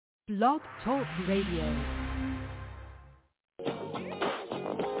Blog Talk Radio.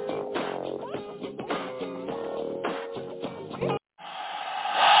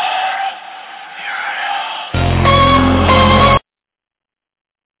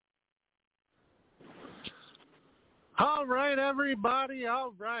 All right, everybody,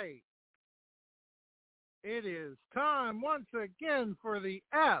 all right. It is time once again for the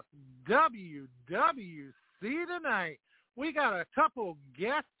FWWC tonight. We got a couple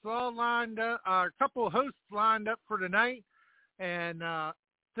guests all lined up, a couple hosts lined up for tonight, and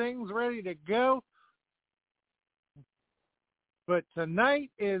things ready to go. But tonight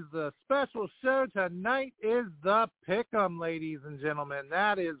is the special show. Tonight is the Pick'em, ladies and gentlemen.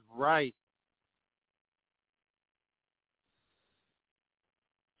 That is right.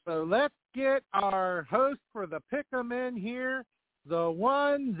 So let's get our host for the Pick'em in here, the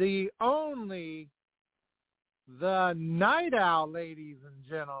one, the only, the Night Owl, ladies and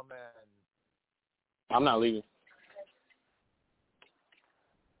gentlemen. I'm not leaving.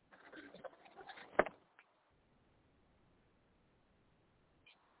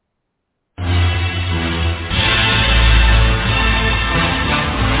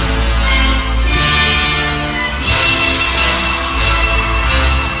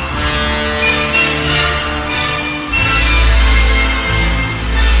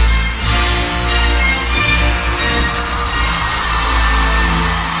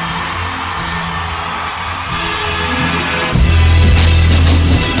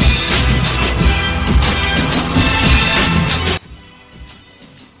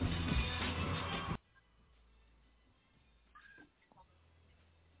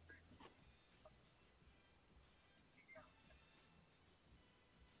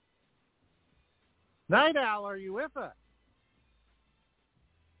 Night Owl, are you with us?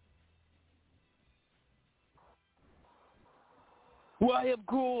 Why, of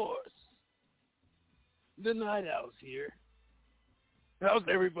course. The Night Owl's here. How's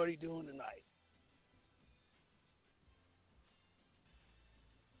everybody doing tonight?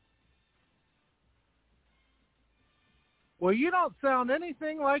 Well, you don't sound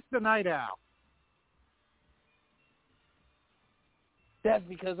anything like the Night Owl. That's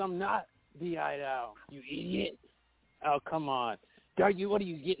because I'm not the Night Owl, you idiot. Oh, come on. What are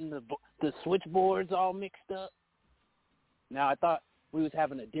you getting the switchboards all mixed up? Now, I thought we was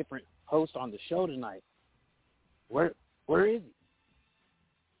having a different host on the show tonight. Where is he?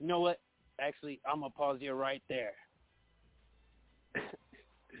 You know what? Actually, I'm going to pause you right there.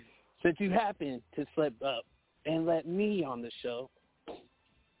 Since you happen to slip up and let me on the show,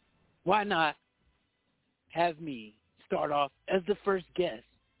 why not have me start off as the first guest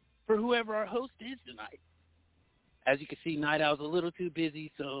for whoever our host is tonight? As you can see, Night Owl's a little too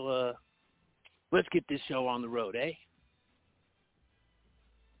busy, so let's get this show on the road, eh?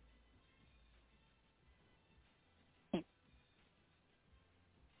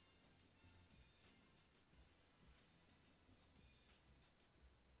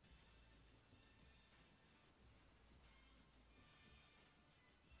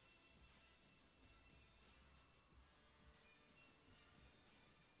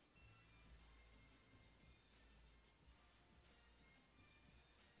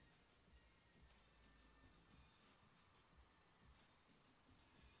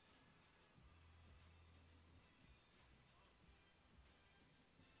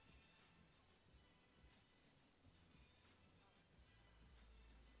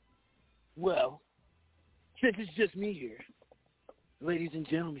 Well, since it's just me here, ladies and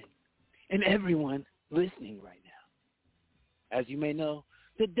gentlemen, and everyone listening right now, as you may know,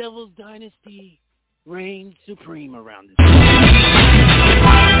 the Devil's Dynasty reigns supreme around this.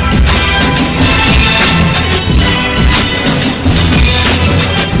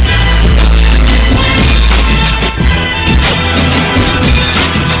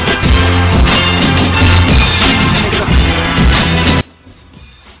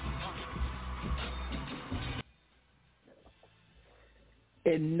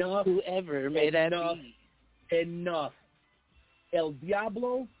 Enough. Whoever may that be. Enough. El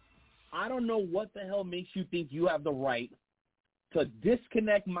Diablo, I don't know what the hell makes you think you have the right to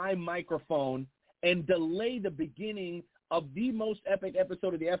disconnect my microphone and delay the beginning of the most epic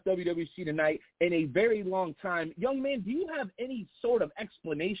episode of the FWWC tonight in a very long time. Young man, do you have any sort of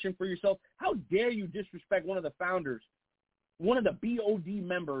explanation for yourself? How dare you disrespect one of the founders, one of the BOD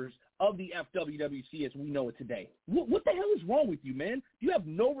members of the FWWC as we know it today? What the hell is wrong with you, man? You have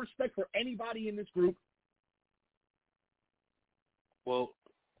no respect for anybody in this group. Well,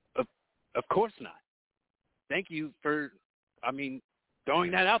 of course not. Thank you for,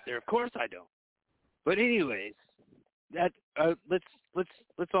 throwing that out there. Of course I don't. But anyways, that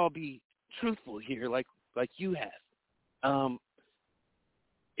let's all be truthful here, like you have.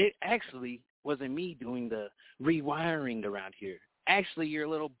 It actually wasn't me doing the rewiring around here. Actually, your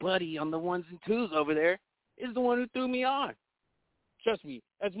little buddy on the ones and twos over there is the one who threw me on. Trust me,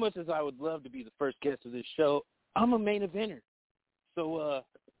 as much as I would love to be the first guest of this show, I'm a main eventer. So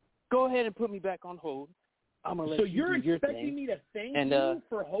go ahead and put me back on hold. I'm gonna let you do your thing. So you're expecting me to thank you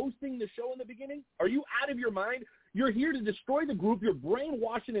for hosting the show in the beginning? Are you out of your mind? You're here to destroy the group. You're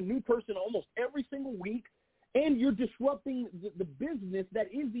brainwashing a new person almost every single week, and you're disrupting the business that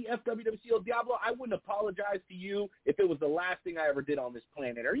is the FWWC El Diablo. I wouldn't apologize to you if it was the last thing I ever did on this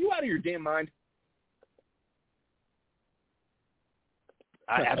planet. Are you out of your damn mind?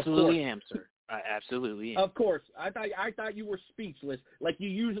 I absolutely am, sir. I absolutely am. Of course. I thought you were speechless, like you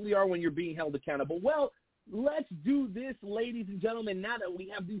usually are when you're being held accountable. Well, let's do this, ladies and gentlemen. Now that we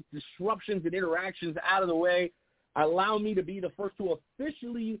have these disruptions and interactions out of the way, allow me to be the first to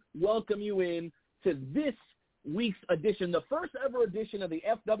officially welcome you in to this week's edition, the first ever edition of the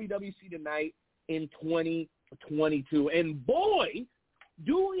FWWC Tonight in 2022. And boy,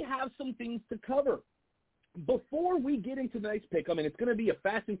 do we have some things to cover. Before we get into tonight's pick'em, and it's going to be a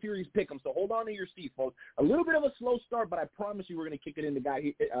fast and furious pick'em, so hold on to your seat, folks. A little bit of a slow start, but I promise you we're going to kick it into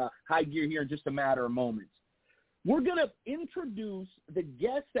high gear here in just a matter of moments. We're going to introduce the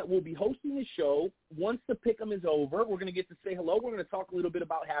guests that will be hosting the show once the pick'em is over. We're going to get to say hello. We're going to talk a little bit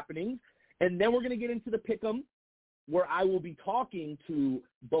about happenings, and then we're going to get into the pick'em, where I will be talking to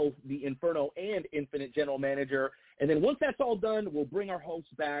both the Inferno and Infinite general manager. And then once that's all done, we'll bring our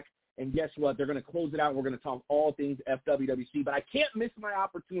hosts back. And guess what? They're going to close it out. We're going to talk all things FWWC. But I can't miss my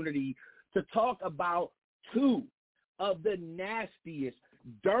opportunity to talk about two of the nastiest,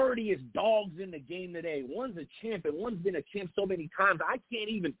 dirtiest dogs in the game today. One's a champ, and one's been a champ so many times. I can't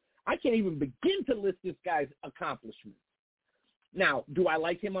even begin to list this guy's accomplishments. Now, do I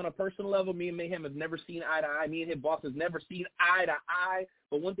like him on a personal level? Me and Mayhem have never seen eye to eye. Me and his boss has never seen eye to eye.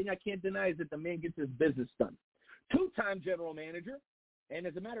 But one thing I can't deny is that the man gets his business done. Two-time general manager. And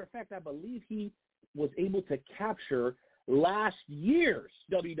as a matter of fact, I believe he was able to capture last year's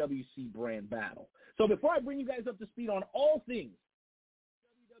WWC brand battle. So before I bring you guys up to speed on all things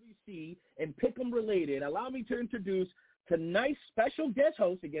WWC and Pick'em related, allow me to introduce tonight's special guest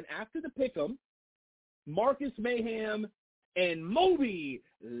host, again, after the Pick'em, Marcus Mayhem and Moby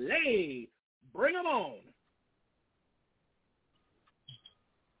Lay. Bring them on.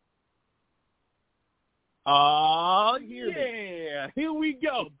 Oh, yeah. Here we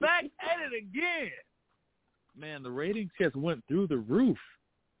go. Back at it again. Man, the ratings just went through the roof.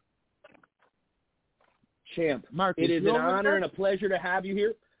 Champ, Marcus, it is an honor and a pleasure to have you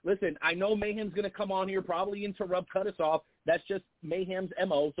here. Listen, I know Mayhem's going to come on here, probably interrupt, cut us off. That's just Mayhem's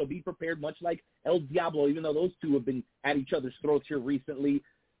MO, so be prepared, much like El Diablo, even though those two have been at each other's throats here recently.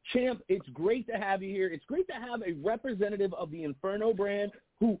 Champ, it's great to have you here. It's great to have a representative of the Inferno brand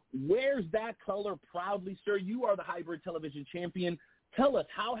who wears that color proudly, sir. You are the hybrid television champion. Tell us,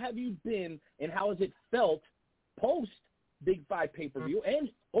 how have you been and how has it felt post Big 5 pay-per-view? And,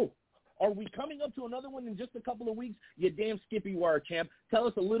 are we coming up to another one in just a couple of weeks? You damn skippy you are, champ. Tell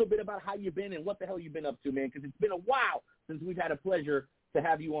us a little bit about how you've been and what the hell you've been up to, man, because it's been a while since we've had a pleasure to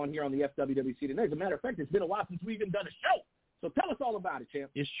have you on here on the FWWC tonight. As a matter of fact, it's been a while since we've even done a show. So tell us all about it, champ.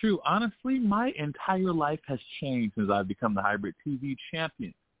 It's true. Honestly, my entire life has changed since I've become the Hybrid TV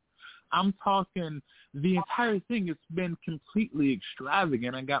champion. I'm talking the entire thing. It's been completely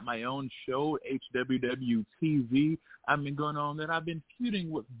extravagant. I got my own show, FWWC. I've been going on that. I've been feuding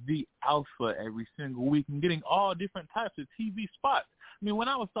with the Alpha every single week and getting all different types of TV spots. I mean, when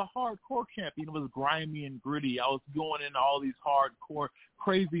I was the hardcore champion, it was grimy and gritty. I was going into all these hardcore,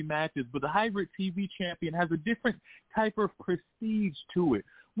 crazy matches. But the Hybrid TV champion has a different type of prestige to it.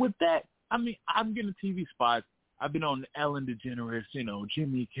 With that, I mean, I'm getting TV spots. I've been on Ellen DeGeneres,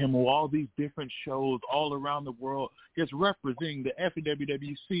 Jimmy Kimmel, all these different shows all around the world, just representing the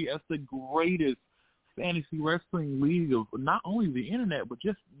FWWC as the greatest fantasy wrestling league of not only the internet, but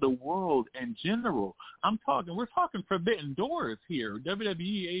just the world in general. We're talking Forbidden Doors here.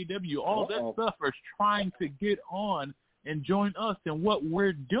 WWE, AEW, all that stuff are trying to get on and join us in what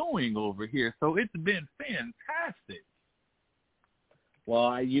we're doing over here. So it's been fantastic.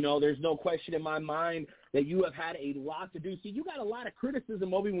 Well, there's no question in my mind that you have had a lot to do. See, you got a lot of criticism,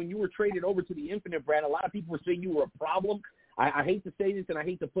 Moby, when you were traded over to the Infinite brand. A lot of people were saying you were a problem. I hate to say this, and I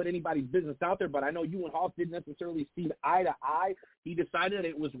hate to put anybody's business out there, but I know you and Hoss didn't necessarily see eye to eye. He decided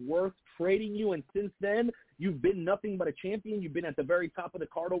it was worth trading you, and since then, you've been nothing but a champion. You've been at the very top of the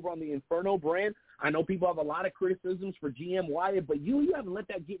card over on the Inferno brand. I know people have a lot of criticisms for GM Wyatt, but you haven't let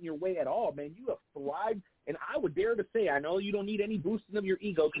that get in your way at all, man. You have thrived, and I would dare to say, I know you don't need any boosting of your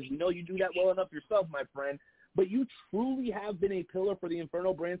ego because you know you do that well enough yourself, my friend, but you truly have been a pillar for the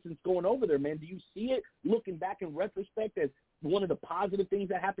Inferno brand since going over there, man. Do you see it, looking back in retrospect, as one of the positive things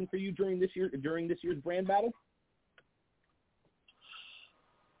that happened for you during this year's brand battle?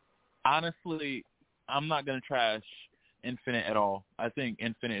 Honestly, I'm not going to trash Infinite at all. I think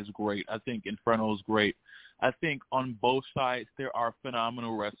Infinite is great. I think Inferno is great. I think on both sides there are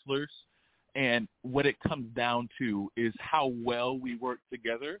phenomenal wrestlers, and what it comes down to is how well we work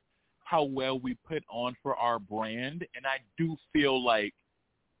together, how well we put on for our brand, and I do feel like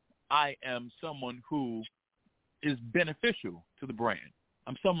I am someone who is beneficial to the brand.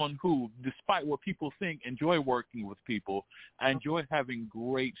 I'm someone who, despite what people think, enjoy working with people. I enjoy having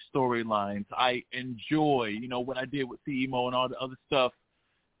great storylines. I enjoy, what I did with CMO and all the other stuff.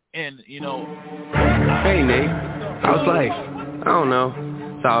 And, Hey, Nate. How's life? I don't know.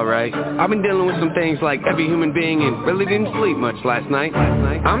 It's all right. I've been dealing with some things like every human being and really didn't sleep much last night.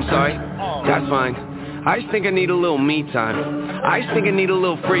 I'm sorry. That's fine. I just think I need a little me time. I just think I need a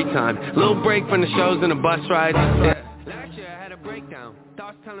little free time. A little break from the shows and the bus rides. Last year I had a breakdown.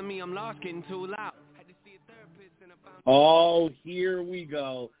 Thoughts telling me I'm lost, getting too loud. Had to see a therapist and I found... Oh, here we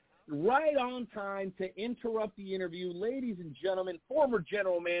go. Right on time to interrupt the interview. Ladies and gentlemen, former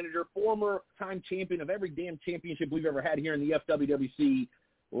general manager, former time champion of every damn championship we've ever had here in the FWWC,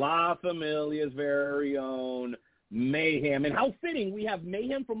 La Familia's very own Mayhem. And how fitting, we have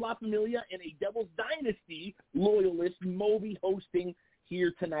Mayhem from La Familia and a Devil's Dynasty loyalist, Moby, hosting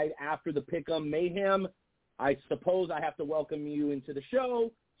here tonight after the pick'em. Mayhem, I suppose I have to welcome you into the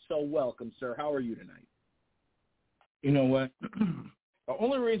show, so welcome, sir. How are you tonight? You know what? The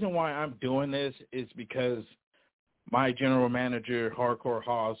only reason why I'm doing this is because my general manager, Hardcore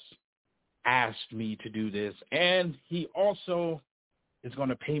Hoss, asked me to do this, and he also is going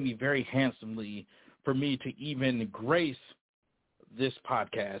to pay me very handsomely for me to even grace this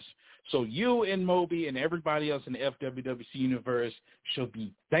podcast. So you and Moby and everybody else in the FWWC universe should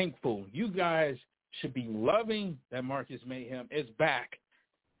be thankful. You guys should be loving that Marcus Mayhem is back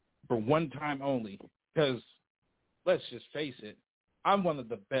for one time only, because let's just face it, I'm one of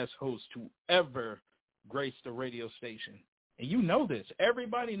the best hosts to ever grace the radio station. And you know this.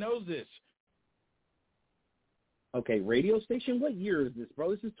 Everybody knows this. Okay, radio station? What year is this, bro?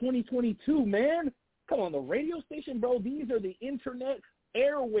 This is 2022, man. Come on, the radio station, bro. These are the internet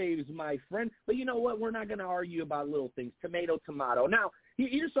airwaves, my friend. But you know what? We're not going to argue about little things. Tomato, tomato. Now,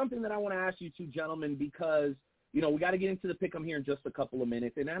 here's something that I want to ask you two gentlemen, because, we got to get into the pick'em here in just a couple of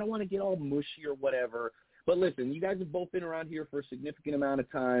minutes, and I don't want to get all mushy or whatever. But listen, you guys have both been around here for a significant amount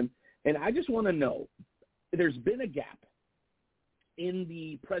of time, and I just want to know, there's been a gap in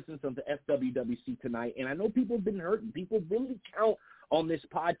the presence of the FWWC tonight, and I know people have been hurt, and people really count on this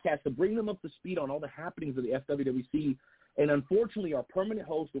podcast to bring them up to speed on all the happenings of the FWWC. And unfortunately, our permanent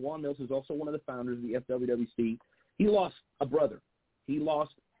host, Juan Mills, is also one of the founders of the FWWC. He lost a brother. He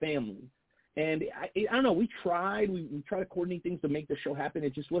lost family. And I don't know, we tried to coordinate things to make the show happen.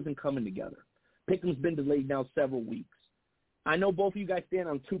 It just wasn't coming together. Pick'em's been delayed now several weeks. I know both of you guys stand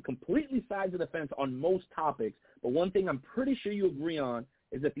on two completely sides of the fence on most topics, but one thing I'm pretty sure you agree on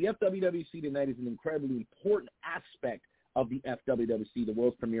is that the FWWC tonight is an incredibly important aspect of the FWWC, the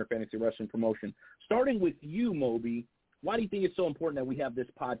world's premier fantasy wrestling promotion. Starting with you, Moby, why do you think it's so important that we have this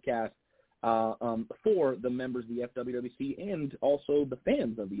podcast for the members of the FWWC and also the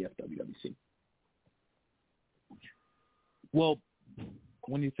fans of the FWWC? Well,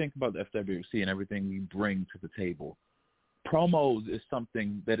 when you think about the FWC and everything we bring to the table, promos is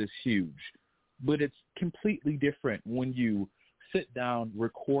something that is huge, but it's completely different when you sit down,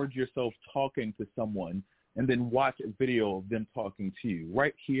 record yourself talking to someone, and then watch a video of them talking to you.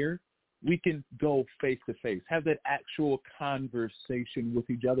 Right here, we can go face-to-face, have that actual conversation with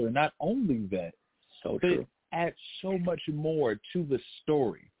each other. And not only that, but it adds so much more to the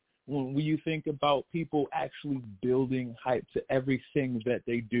story. When you think about people actually building hype to everything that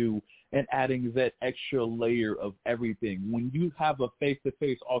they do and adding that extra layer of everything, when you have a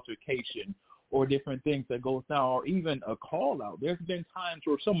face-to-face altercation or different things that goes down, or even a call-out, there's been times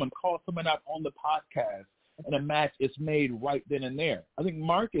where someone calls someone out on the podcast and a match is made right then and there. I think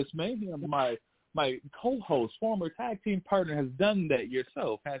Marcus Mayhem, my co-host, former tag team partner, has done that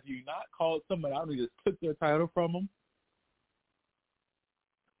yourself. Have you not called someone out and just took their title from them?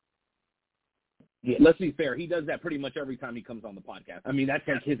 Yeah. Let's be fair. He does that pretty much every time he comes on the podcast. I mean, that's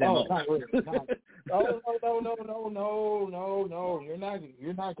like his MO. No.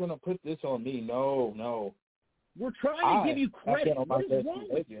 You're not going to put this on me. No. We're trying to give you credit. What is wrong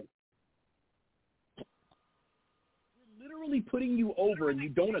with you? We're literally putting you over, and you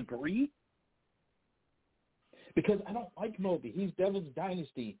don't agree? Because I don't like Moby. He's Devil's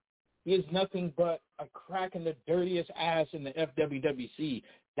Dynasty. He is nothing but a crack in the dirtiest ass in the FWWC.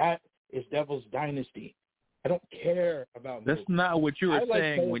 That is Devil's Dynasty. I don't care about That's Moby. not what you were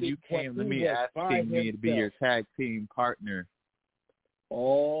saying when you what came to he me was by asking me to be your himself. tag team partner.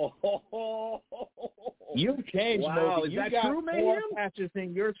 Oh. You changed, Wow, Moby. is You that got true, more Mayhem? patches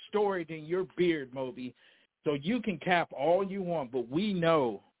in your story than your beard, Moby. So you can cap all you want, but we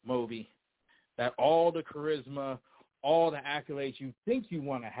know, Moby, that all the charisma, all the accolades you think you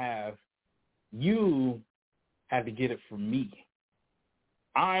want to have, you had to get it from me.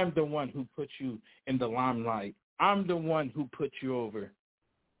 I'm the one who put you in the limelight. I'm the one who put you over.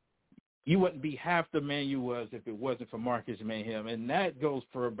 You wouldn't be half the man you was if it wasn't for Marcus Mayhem, and that goes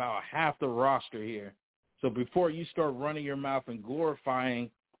for about half the roster here. So before you start running your mouth and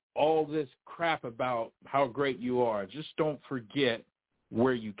glorifying all this crap about how great you are, just don't forget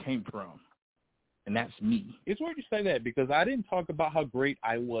where you came from, and that's me. It's weird you say that because I didn't talk about how great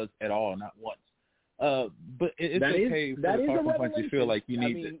I was at all, not once. But it's okay for the talking points you feel like you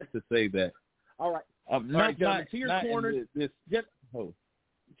need to say that. All right. Not to your corners.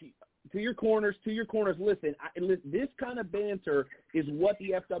 To your corners. Listen, this kind of banter is what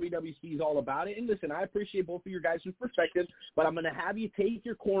the FWWC is all about. And listen, I appreciate both of your guys' perspectives, but I'm going to have you take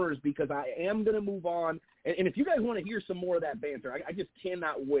your corners because I am going to move on. And if you guys want to hear some more of that banter, I just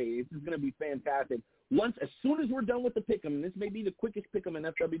cannot wait. This is going to be fantastic. As soon as we're done with the pick'em, and this may be the quickest pick'em in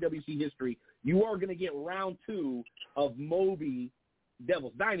FWWC history, you are going to get round 2 of Moby,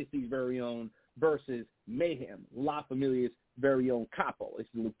 Devil's Dynasty's very own, versus Mayhem, La Familia's very own capo. It's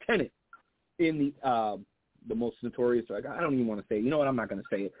the lieutenant in the most notorious. I don't even want to say it. You know what? I'm not going to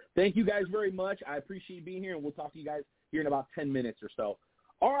say it. Thank you guys very much. I appreciate being here, and we'll talk to you guys here in about 10 minutes or so.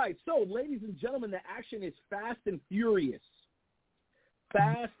 All right, so ladies and gentlemen, the action is fast and furious.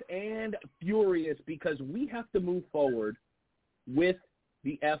 Fast and furious because we have to move forward with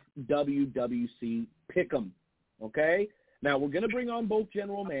the FWWC Pick'em, okay? Now, we're going to bring on both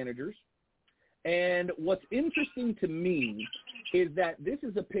general managers, and what's interesting to me is that this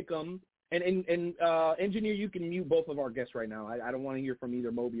is a Pick'em, and Engineer, you can mute both of our guests right now. I don't want to hear from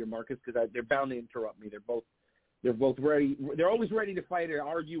either Moby or Marcus because they're bound to interrupt me. They're both ready. They're always ready to fight or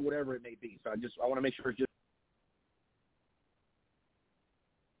argue, whatever it may be. So I want to make sure it's just.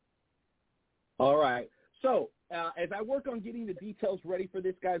 All right. So as I work on getting the details ready for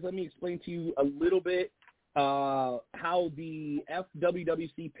this, guys, let me explain to you a little bit how the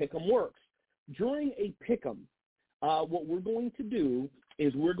FWWC Pick'em works. During a Pick'em, what we're going to do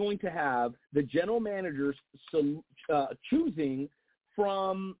is we're going to have the general managers choosing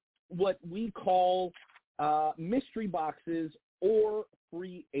from what we call mystery boxes or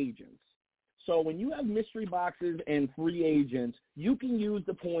free agents. So when you have mystery boxes and free agents, you can use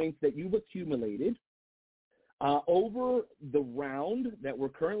the points that you've accumulated over the round that we're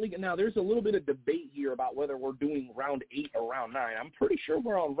currently – now, there's a little bit of debate here about whether we're doing round 8 or round 9. I'm pretty sure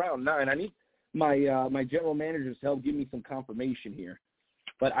we're on round 9. I need my general managers to help give me some confirmation here.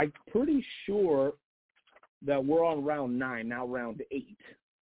 But I'm pretty sure that we're on round 9, now round 8.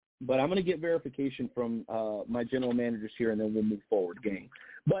 But I'm going to get verification from my general managers here, and then we'll move forward, gang.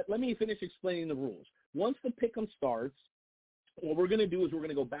 But let me finish explaining the rules. Once the pick'em starts, what we're going to do is we're going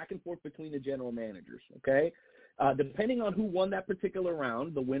to go back and forth between the general managers, okay? Depending on who won that particular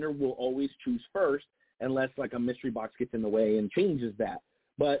round, the winner will always choose first unless, like, a mystery box gets in the way and changes that.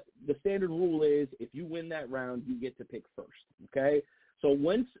 But the standard rule is if you win that round, you get to pick first, okay? So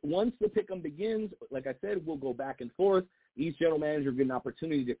once the pick'em begins, like I said, we'll go back and forth. Each general manager will get an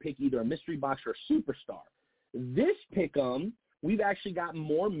opportunity to pick either a mystery box or a superstar. This pick'em, we've actually got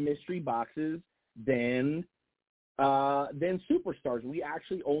more mystery boxes than superstars. We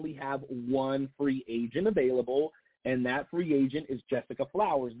actually only have one free agent available, and that free agent is Jessica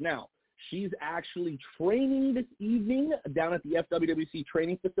Flowers. Now, she's actually training this evening down at the FWWC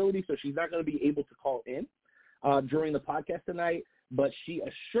training facility, so she's not going to be able to call in during the podcast tonight, but she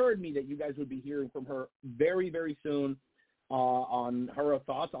assured me that you guys would be hearing from her very, very soon on her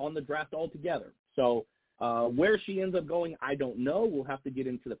thoughts on the draft altogether. So where she ends up going, I don't know. We'll have to get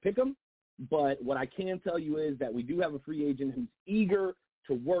into the pick'em. But what I can tell you is that we do have a free agent who's eager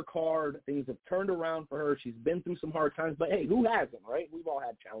to work hard. Things have turned around for her. She's been through some hard times. But, hey, who hasn't, right? We've all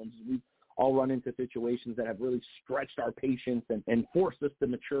had challenges. We've all run into situations that have really stretched our patience and forced us to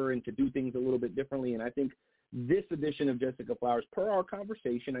mature and to do things a little bit differently. And I think this edition of Jessica Flowers, per our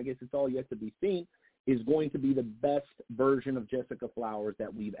conversation, I guess it's all yet to be seen, is going to be the best version of Jessica Flowers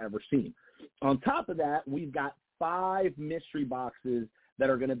that we've ever seen. On top of that, we've got 5 mystery boxes that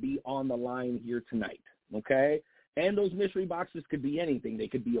are going to be on the line here tonight, okay? And those mystery boxes could be anything. They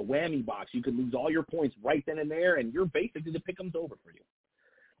could be a whammy box. You could lose all your points right then and there, and you're basically the pick'em's over for you.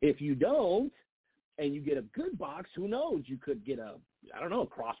 If you don't, and you get a good box, who knows? You could get a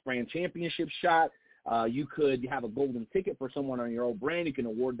cross-brand championship shot. You could have a golden ticket for someone on your own brand. You can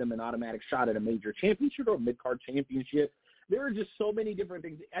award them an automatic shot at a major championship or a mid-card championship. There are just so many different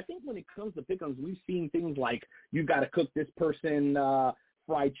things. I think when it comes to pick-ems, we've seen things like you've got to cook this person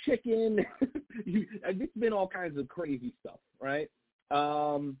fried chicken. It's been all kinds of crazy stuff, right?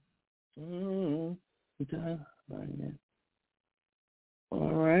 All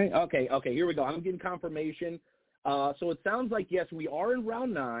right. Okay, here we go. I'm getting confirmation. So it sounds like, yes, we are in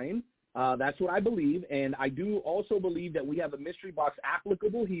round 9. That's what I believe, and I do also believe that we have a mystery box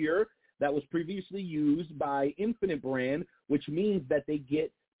applicable here that was previously used by Infinite Brand, which means that they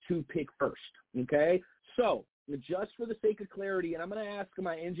get to pick first, okay? So just for the sake of clarity, and I'm going to ask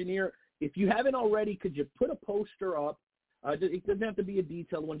my engineer, if you haven't already, could you put a poster up? It doesn't have to be a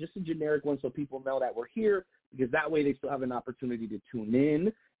detailed one, just a generic one so people know that we're here, because that way they still have an opportunity to tune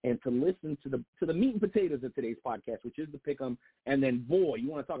in and to listen to the meat and potatoes of today's podcast, which is the pick'em. And then, boy, you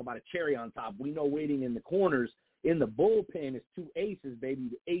want to talk about a cherry on top. We know waiting in the corners in the bullpen is 2 aces, baby.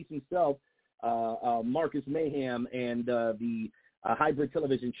 The ace himself, Marcus Mayhem, and the hybrid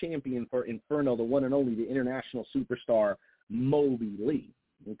television champion for Inferno, the one and only, the international superstar, Moby Lee.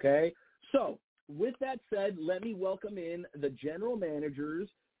 Okay? So, with that said, let me welcome in the general managers,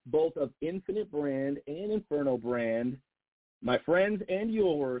 both of Infinite Brand and Inferno Brand, my friends and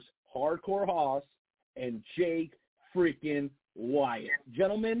yours, Hardcore Hoss and Jake freaking Wyatt.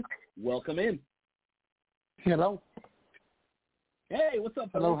 Gentlemen, welcome in. Hello. Hey, what's up?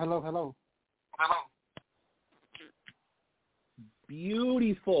 Hello.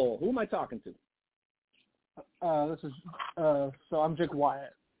 Beautiful. Who am I talking to? This is so I'm Jake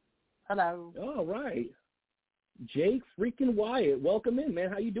Wyatt. Hello. All right. Jake freaking Wyatt. Welcome in, man.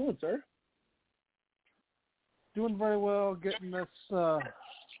 How you doing, sir? Doing very well. Getting this. I'm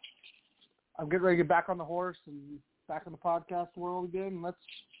getting ready to get back on the horse and back in the podcast world again. Let's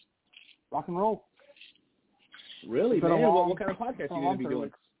rock and roll. Really, man? What kind of podcast are you going to be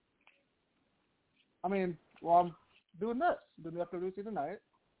doing? I'm doing this. Doing the FWWC tonight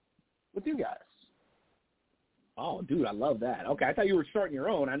with you guys. Oh, dude, I love that. Okay, I thought you were starting your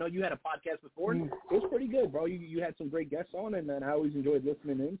own. I know you had a podcast before. It was pretty good, bro. You had some great guests on, and I always enjoyed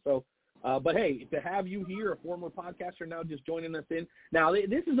listening in. So, but hey, to have you here, a former podcaster now just joining us in. Now,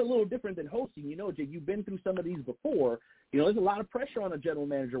 this is a little different than hosting. You know, Jake, you've been through some of these before. You know, there's a lot of pressure on a general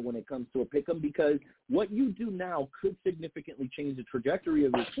manager when it comes to a pick'em because what you do now could significantly change the trajectory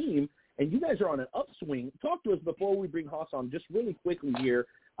of your team, and you guys are on an upswing. Talk to us before we bring Hoss on just really quickly here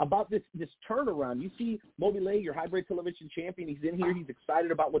about this turnaround. You see Moby Lee, your hybrid television champion, he's in here. He's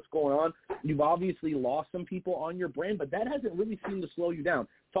excited about what's going on. You've obviously lost some people on your brand, but that hasn't really seemed to slow you down.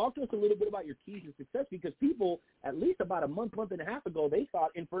 Talk to us a little bit about your keys to success because people, at least about a month and a half ago, they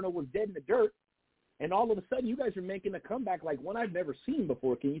thought Inferno was dead in the dirt, and all of a sudden you guys are making a comeback like one I've never seen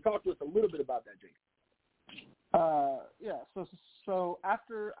before. Can you talk to us a little bit about that, Jake? Yeah. So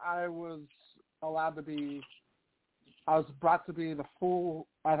after I was brought to be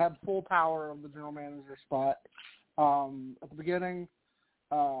I had full power of the general manager spot. At the beginning,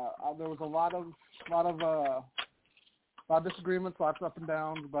 there was a lot of disagreements, lots of up and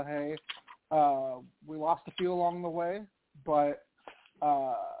downs, but hey, we lost a few along the way, but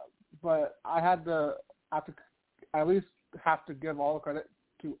I had to at least have to give all the credit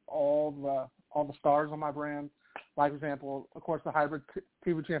to all the stars on my brand. Like, for example, of course, the hybrid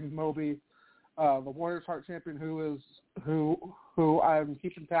TV champion Moby, the Warriors Heart champion who I'm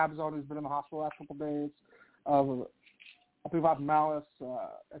keeping tabs on, who's been in the hospital the last couple of days. I think about Malice,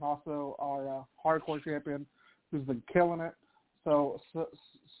 and also our hardcore champion who's been killing it. So it's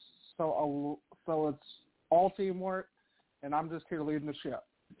all teamwork, and I'm just here leading the ship.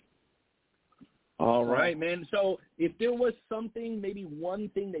 All right, man. So if there was something, maybe one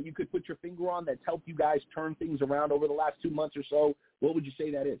thing that you could put your finger on that's helped you guys turn things around over the last 2 months or so, what would you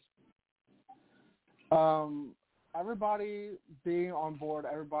say that is? Everybody being on board,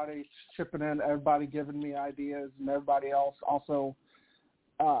 everybody chipping in, everybody giving me ideas, and everybody else also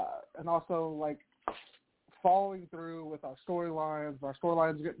like following through with our storylines. Our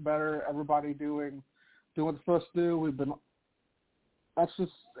storylines getting better. Everybody doing what they're supposed to do.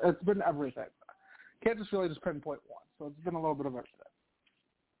 it's been everything. Can't just really just pinpoint one. So it's been a little bit of everything.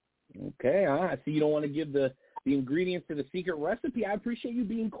 Okay, I see you don't want to give the ingredients to the secret recipe. I appreciate you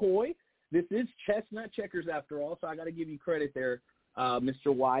being coy. This is chess, not checkers, after all, so I got to give you credit there, Mr.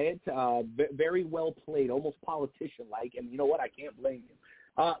 Wyatt. Very well played, almost politician-like, and you know what? I can't blame you.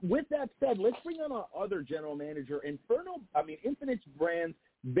 With that said, let's bring on our other general manager, Infinite Brand's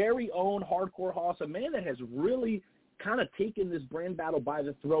very own Hardcore Hoss, a man that has really kind of taken this brand battle by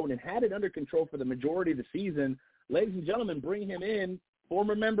the throat and had it under control for the majority of the season. Ladies and gentlemen, bring him in,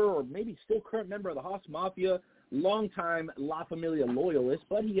 former member or maybe still current member of the Hoss Mafia, longtime La Familia loyalist,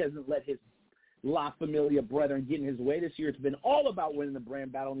 but he hasn't let his La Familia brethren get in his way this year. It's been all about winning the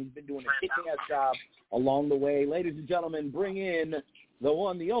brand battle, and he's been doing a kicking-ass job along the way. Ladies and gentlemen, bring in the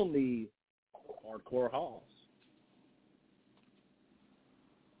one, the only, Hardcore Hoss.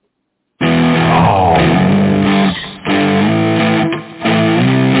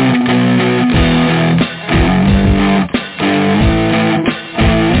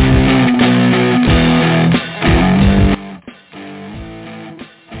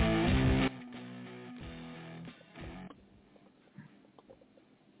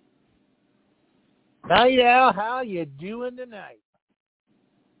 Night Owl, how you doing tonight?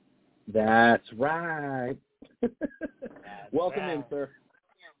 That's right. Welcome in, sir.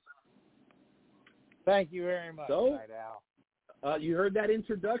 Thank you very much, Night Owl. You heard that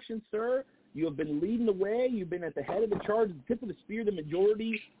introduction, sir. You have been leading the way. You've been at the head of the charge, the tip of the spear, the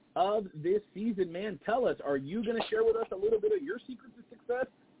majority of this season. Man, tell us, are you going to share with us a little bit of your secrets of success?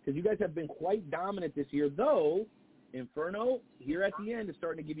 Because you guys have been quite dominant this year, though Inferno, here at the end, is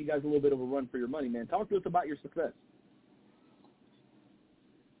starting to give you guys a little bit of a run for your money, man. Talk to us about your success.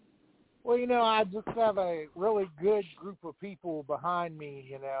 Well, I just have a really good group of people behind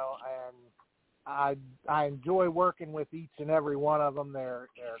me, and I enjoy working with each and every one of them. They're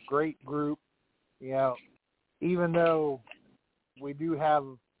a great group, even though we do have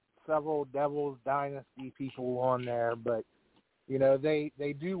several Devil's Dynasty people on there, but,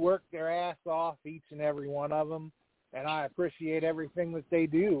 they do work their ass off, each and every one of them. And I appreciate everything that they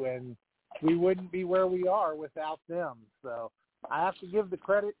do, and we wouldn't be where we are without them. So I have to give the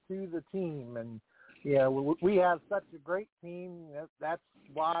credit to the team, and we have such a great team. That's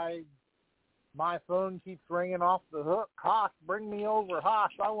why my phone keeps ringing off the hook. Hoss, bring me over.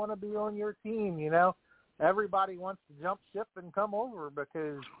 Hoss, I want to be on your team. Everybody wants to jump ship and come over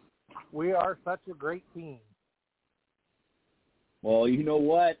because we are such a great team. Well, you know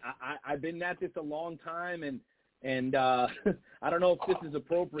what? I've been at this a long time, and I don't know if this is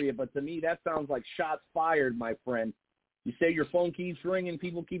appropriate, but to me that sounds like shots fired, my friend. You say your phone keeps ringing,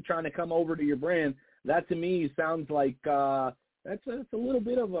 people keep trying to come over to your brand. That to me sounds like that's a little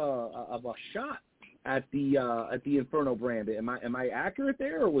bit of a shot at the Inferno brand. Am I accurate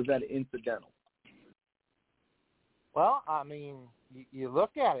there, or was that incidental? Well, you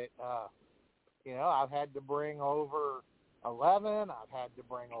look at it. I've had to bring over 11. I've had to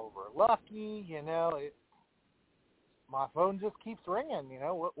bring over Lucky. My phone just keeps ringing.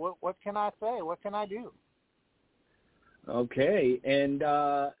 What can I say? What can I do? Okay, and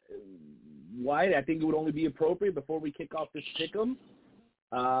Wyatt, I think it would only be appropriate before we kick off this pick'em,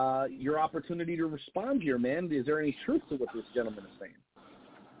 your opportunity to respond here, man. Is there any truth to what this gentleman is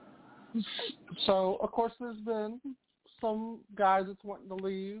saying? So, of course, there's been some guys that's wanting to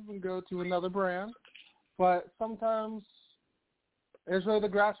leave and go to another brand, but sometimes is really the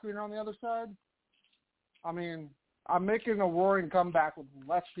grass greener on the other side? I'm making a roaring comeback with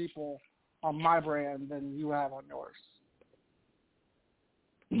less people on my brand than you have on yours.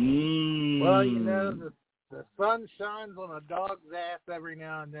 Well, the sun shines on a dog's ass every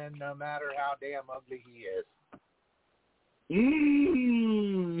now and then, no matter how damn ugly he is.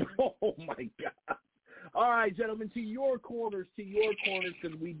 Oh, my God. All right, gentlemen, to your corners,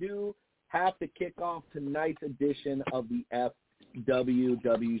 because we do have to kick off tonight's edition of the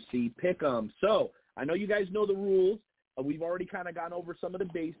FWWC Pick'em. So I know you guys know the rules. We've already kind of gone over some of the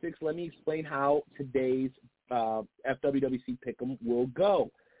basics. Let me explain how today's FWWC Pick'em will go.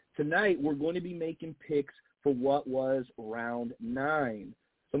 Tonight, we're going to be making picks for what was round 9.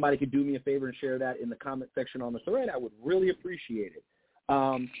 Somebody could do me a favor and share that in the comment section on the thread. I would really appreciate it.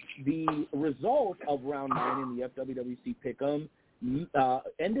 The result of round 9 in the FWWC Pick'em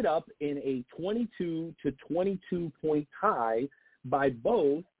ended up in a 22 to 22 point tie by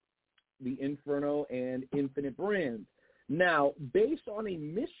both the Inferno and Infinite brands. Now, based on a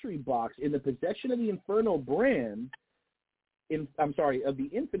mystery box in the possession of the Inferno brand, of the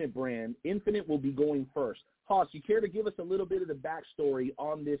Infinite brand, Infinite will be going first. Hoss, you care to give us a little bit of the backstory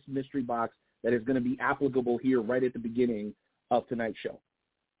on this mystery box that is going to be applicable here right at the beginning of tonight's show?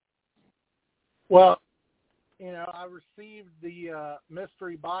 Well, I received the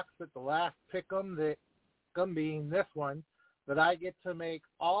mystery box at the last pick'em, the pick'em being this one, that I get to make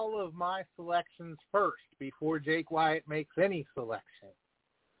all of my selections first before Jake Wyatt makes any selection.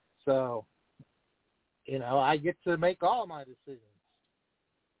 So, I get to make all my decisions.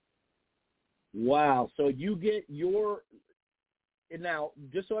 Wow. So you get and now,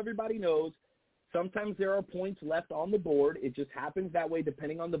 just so everybody knows, sometimes there are points left on the board. It just happens that way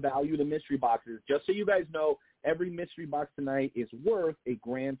depending on the value of the mystery boxes. Just so you guys know, every mystery box tonight is worth a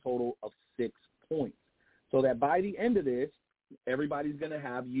grand total of 6 points. So that by the end of this, everybody's going to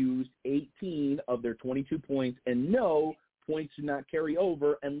have used 18 of their 22 points, and no points do not carry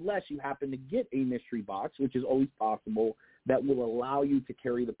over unless you happen to get a mystery box, which is always possible, that will allow you to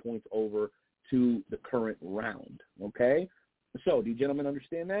carry the points over to the current round. Okay? So, do you gentlemen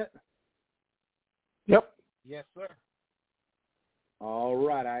understand that? Yep. Yes, sir. All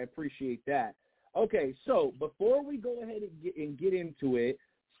right, I appreciate that. Okay, so before we go ahead and get into it,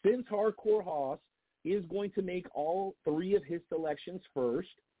 since Hardcore Hoss is going to make all 3 of his selections first,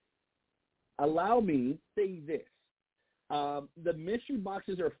 allow me to say this. The mystery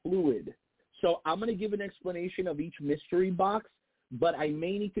boxes are fluid, so I'm going to give an explanation of each mystery box, but I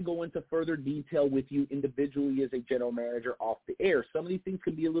may need to go into further detail with you individually as a general manager off the air. Some of these things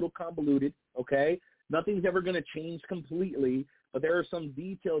can be a little convoluted, okay? Nothing's ever going to change completely, but there are some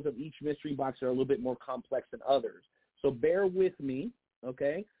details of each mystery box that are a little bit more complex than others. So bear with me,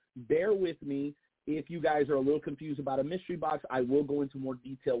 okay? Bear with me. If you guys are a little confused about a mystery box, I will go into more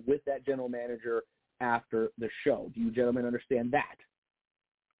detail with that general manager after the show. Do you gentlemen understand that?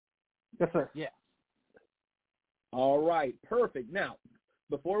 Yes, sir. Yeah. All right, perfect. Now,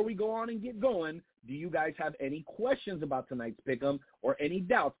 before we go on and get going, do you guys have any questions about tonight's pick'em or any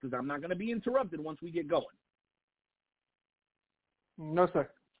doubts? Because I'm not going to be interrupted once we get going. No, sir.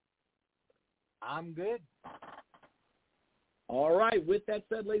 I'm good. All right, with that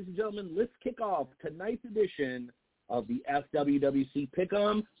said, ladies and gentlemen, let's kick off tonight's edition of the FWWC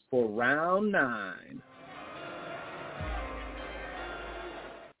Pick'em for Round 9.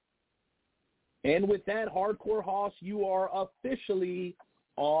 And with that, Hardcore Hoss, you are officially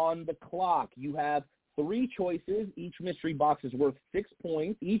on the clock. You have 3 choices. Each mystery box is worth 6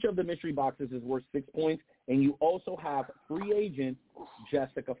 points. Each of the mystery boxes is worth 6 points. And you also have free agent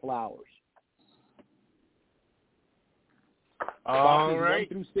Jessica Flowers. All Boxes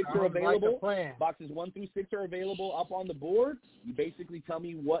right. 1 through 6 are available. Like Boxes 1 through 6 are available up on the board. You basically tell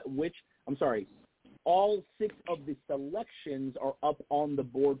me all 6 of the selections are up on the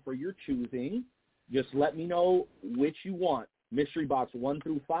board for your choosing. Just let me know which you want. Mystery box 1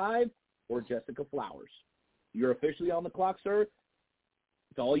 through 5 or Jessica Flowers. You're officially on the clock, sir.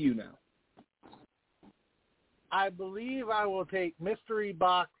 It's all you now. I believe I will take mystery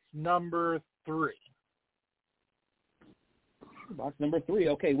box number 3. Box number 3.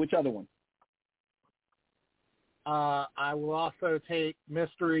 Okay, which other one? I will also take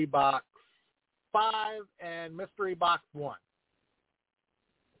mystery box 5 and mystery box 1.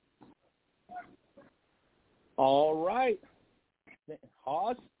 All right.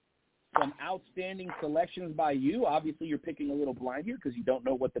 Hoss, some outstanding selections by you. Obviously, you're picking a little blind here because you don't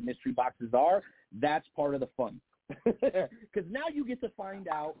know what the mystery boxes are. That's part of the fun. Because now you get to find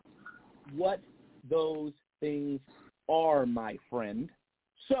out what those things are, my friend.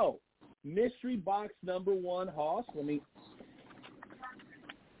 So, mystery box number 1, Hoss. Let me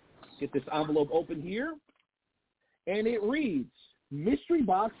get this envelope open here. And it reads, mystery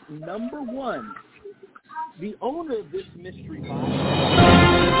box number 1. The owner of this mystery box.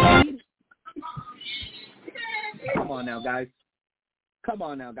 Come on now,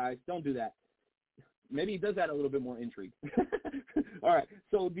 guys. Don't do that. Maybe he does add a little bit more intrigue. All right.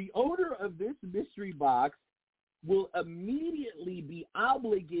 So the owner of this mystery box will immediately be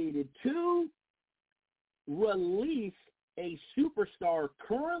obligated to release a superstar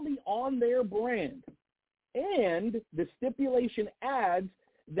currently on their brand. And the stipulation adds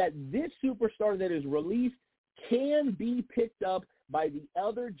that this superstar that is released can be picked up by the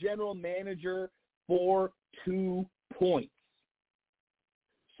other general manager for 2 points.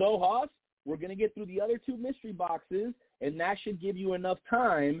 So, Hoss, we're going to get through the other 2 mystery boxes, and that should give you enough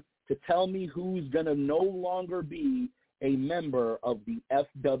time to tell me who's going to no longer be a member of the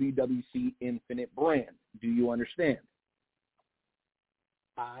FWWC Infinite brand. Do you understand?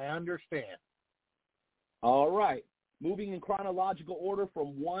 I understand. All right. Moving in chronological order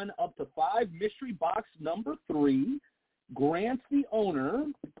from 1 up to 5, mystery box number 3 grants the owner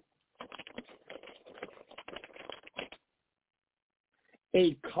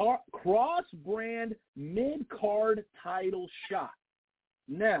a cross-brand mid-card title shot.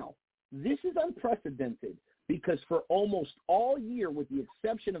 Now, this is unprecedented because for almost all year, with the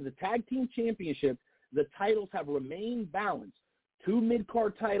exception of the Tag Team Championship, the titles have remained balanced. 2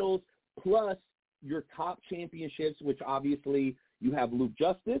 mid-card titles plus your top championships, which obviously you have Luke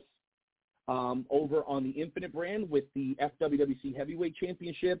Justice over on the Infinite brand with the FWWC Heavyweight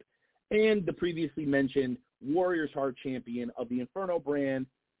Championship, and the previously mentioned Warriors Heart champion of the Inferno brand,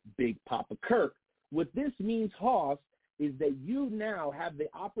 Big Papa Kirk. What this means, Hoss, is that you now have the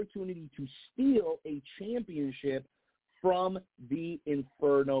opportunity to steal a championship from the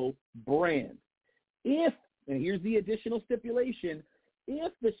Inferno brand. If, and here's the additional stipulation,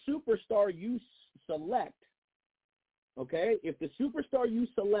 if the superstar you select, okay, if the superstar you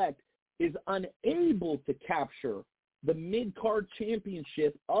select is unable to capture the mid-card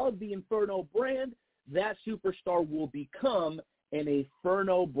championship of the Inferno brand, that superstar will become an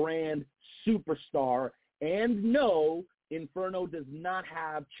Inferno brand superstar. And no, Inferno does not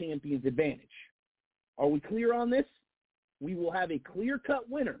have champion's advantage. Are we clear on this? We will have a clear-cut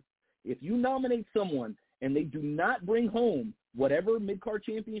winner. If you nominate someone and they do not bring home whatever mid-card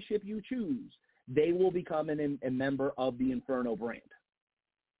championship you choose, they will become a member of the Inferno brand.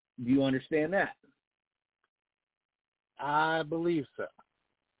 Do you understand that? I believe so.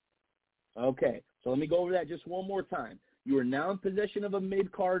 Okay, so let me go over that just one more time. You are now in possession of a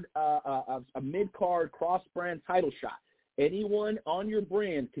mid-card cross-brand title shot. Anyone on your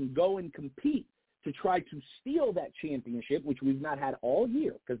brand can go and compete to try to steal that championship, which we've not had all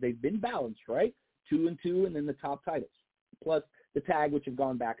year because they've been balanced, right? 2 and 2, and then the top titles, plus the tag, which have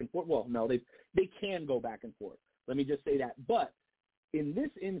gone back and forth. Well, no, they can go back and forth. Let me just say that. But in this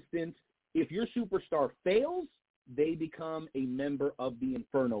instance, if your superstar fails, they become a member of the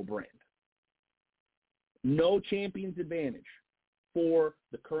Inferno brand. No champion's advantage for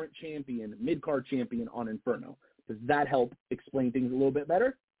the current champion, mid-card champion on Inferno. Does that help explain things a little bit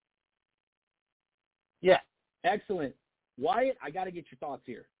better? Yeah. Excellent. Wyatt, I got to get your thoughts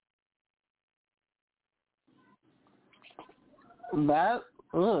here.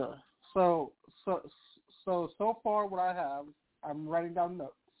 So far what I have, I'm writing down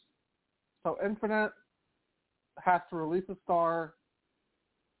notes. So Infinite has to release a star,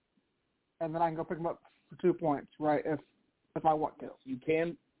 and then I can go pick them up for 2 points, right? If I want to. You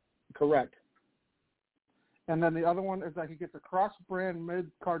can, correct. And then the other one is that he gets a cross-brand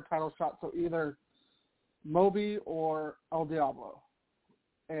mid-card title shot, so either Moby or El Diablo.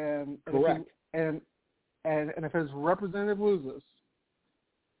 And correct. And if his representative loses,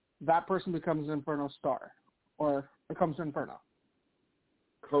 that person becomes an Inferno star, or becomes Inferno.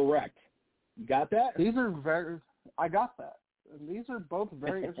 Correct. You got that? I got that. And these are both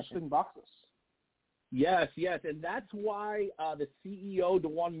very interesting boxes. Yes, and that's why the CEO,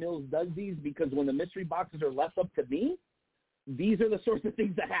 DeJuan Mills, does these, because when the mystery boxes are left up to me, these are the sorts of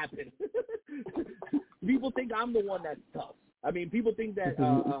things that happen. People think I'm the one that's tough. I mean, people think that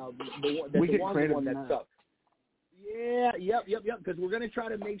DeJuan's the one that's tough. Yeah, yep, because we're going to try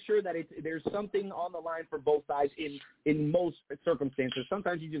to make sure that there's something on the line for both sides in most circumstances.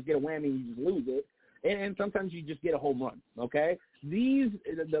 Sometimes you just get a whammy and you just lose it, and sometimes you just get a home run, okay? The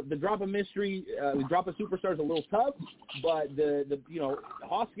drop of mystery, the drop of superstar is a little tough, but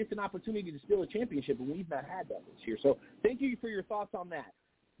Haas gets an opportunity to steal a championship, and we've not had that this year. So thank you for your thoughts on that.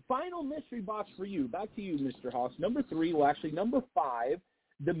 Final mystery box for you. Back to you, Mr. Haas. Number 3, well, actually number 5,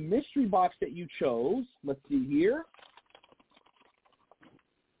 the mystery box that you chose. Let's see here.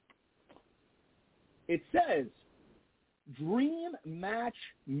 It says Dream Match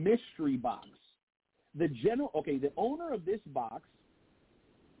Mystery Box. The owner of this box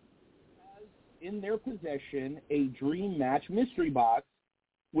has in their possession a Dream Match Mystery Box,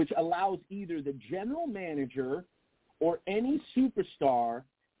 which allows either the general manager or any superstar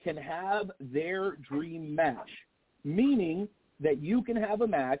can have their dream match, meaning that you can have a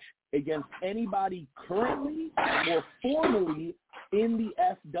match against anybody currently or formerly in the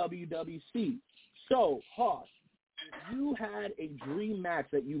FWWC. So, Haas, if you had a dream match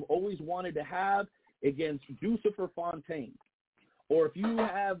that you've always wanted to have against Lucifer Fontaine, or if you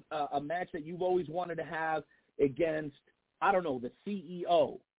have a match that you've always wanted to have against, I don't know, the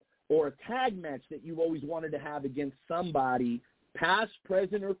CEO, or a tag match that you've always wanted to have against somebody, past,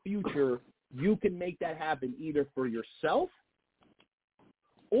 present, or future, you can make that happen either for yourself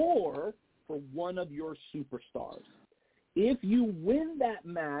or for one of your superstars. If you win that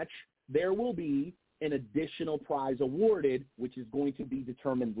match, there will be an additional prize awarded, which is going to be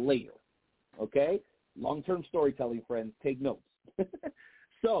determined later. Okay? Long-term storytelling, friends. Take notes.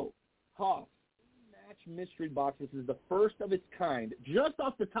 So, Haas, match mystery box. This is the first of its kind. Just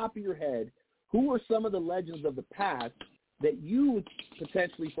off the top of your head, who are some of the legends of the past that you would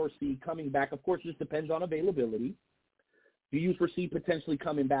potentially foresee coming back? Of course, this depends on availability. Do you foresee potentially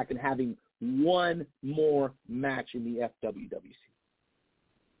coming back and having one more match in the FWWC?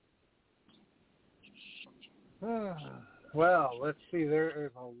 Well, let's see.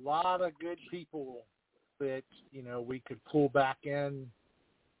 There's a lot of good people that, we could pull back in.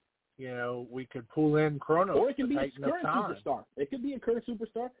 We could pull in Kronos. Or it can be a current superstar. It could be a current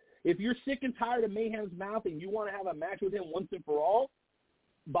superstar. If you're sick and tired of Mayhem's mouth and you want to have a match with him once and for all,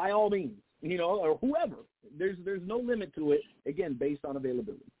 by all means, or whoever. There's no limit to it, again, based on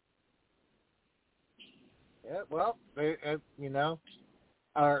availability. Yeah, well,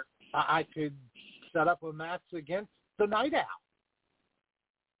 or I could set up a match against the Night Owl.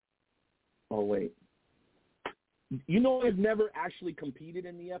 Oh, wait. I've never actually competed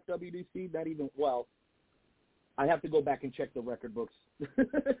in the FWWC. I'd have to go back and check the record books.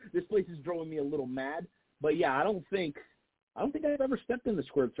 This place is drawing me a little mad. But, yeah, I don't think I've ever stepped in the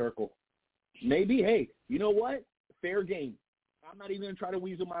squared circle. Maybe, hey, you know what? Fair game. I'm not even going to try to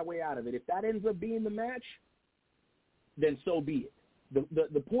weasel my way out of it. If that ends up being the match, then so be it.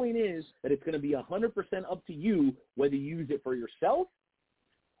 The point is that it's going to be 100% up to you whether you use it for yourself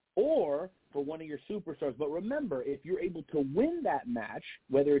or for one of your superstars. But remember, if you're able to win that match,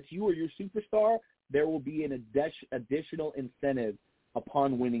 whether it's you or your superstar, there will be an additional incentive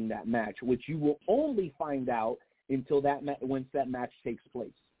upon winning that match, which you will only find out until once that match takes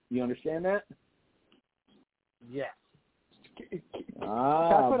place. You understand that? Yes.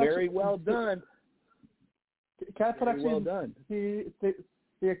 Very well done. Can I put Very well done.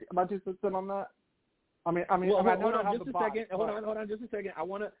 My 2 cents on that? Hold on just a second. I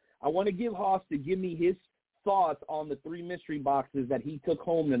want to give Haas to give me his thoughts on the 3 mystery boxes that he took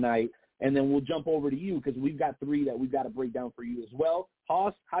home tonight, and then we'll jump over to you because we've got 3 that we've got to break down for you as well.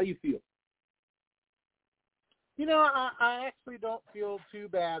 Haas, how do you feel? I actually don't feel too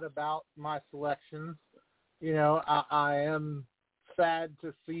bad about my selections. I am sad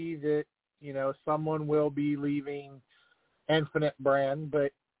to see that, someone will be leaving Infinite Brand,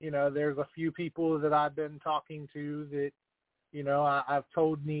 but, there's a few people that I've been talking to that, I've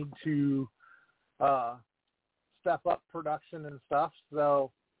told need to step up production and stuff.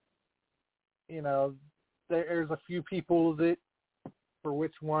 So, there's a few people that for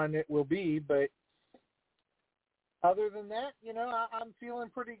which one it will be, but other than that, I'm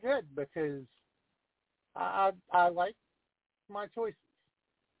feeling pretty good because I like my choices.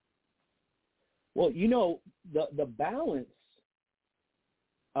 Well, the balance,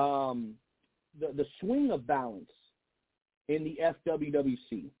 the swing of balance in the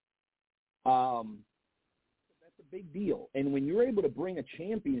FWWC, that's a big deal. And when you're able to bring a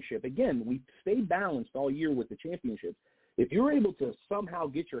championship, again, we stay balanced all year with the championships. If you're able to somehow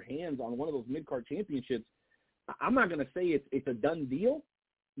get your hands on one of those mid-card championships, I'm not going to say it's a done deal,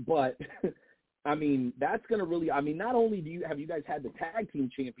 but that's going to really, not only have you guys had the tag team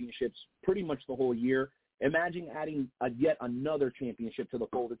championships pretty much the whole year, imagine adding yet another championship to the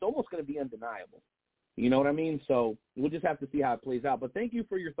fold. It's almost going to be undeniable. You know what I mean? So we'll just have to see how it plays out. But thank you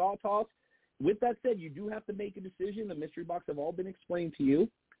for your thoughts, Hoss. With that said, you do have to make a decision. The mystery box have all been explained to you.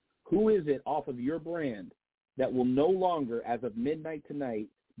 Who is it off of your brand that will no longer, as of midnight tonight,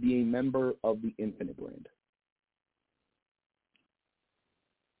 be a member of the Infinite Brand?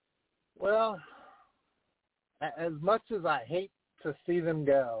 Well, as much as I hate to see them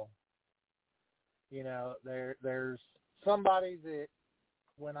go, there's somebody that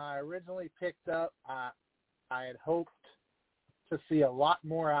when I originally picked up, I had hoped to see a lot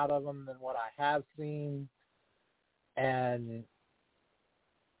more out of them than what I have seen. And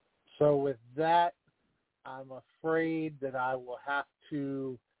so with that, I'm afraid that I will have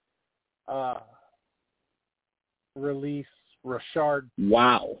to release Rashard.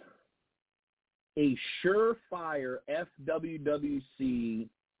 Wow. A surefire FWWC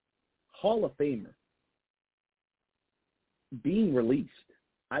Hall of Famer being released.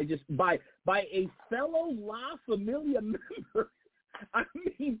 I just by a fellow La Familia member.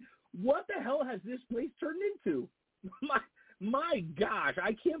 What the hell has this place turned into? My gosh,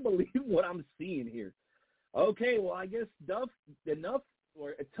 I can't believe what I'm seeing here. Okay, well, I guess tough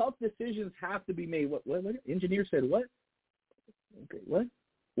decisions have to be made. What engineer said what? Okay, what?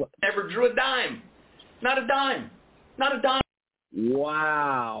 Never drew a dime. Not a dime. Not a dime.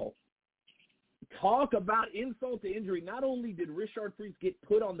 Wow. Talk about insult to injury. Not only did Richard Priest get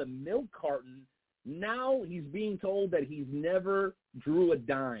put on the milk carton, now he's being told that he's never drew a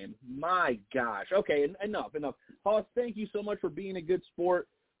dime. My gosh. Okay, enough. Hoss, thank you so much for being a good sport.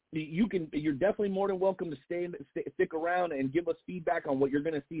 You're definitely more than welcome to stick around and give us feedback on what you're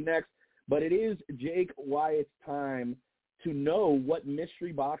going to see next. But it is Jake Wyatt's time to know what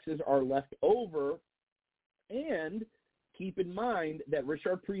mystery boxes are left over. And keep in mind that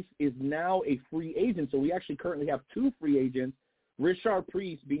Richard Priest is now a free agent. So we actually currently have 2 free agents, Richard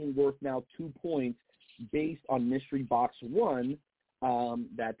Priest being worth now 2 points based on mystery box 1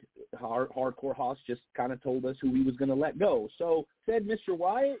 that Hardcore Hoss just kind of told us who he was going to let go. So said Mr.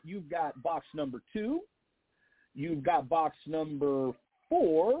 Wyatt, you've got box number 2, you've got box number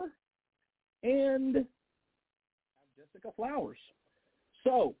 4, and Jessica Flowers.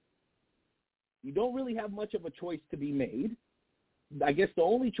 So you don't really have much of a choice to be made. I guess the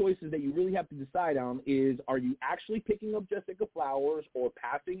only choices that you really have to decide on is, are you actually picking up Jessica Flowers or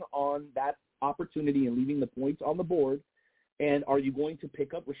passing on that opportunity and leaving the points on the board, and are you going to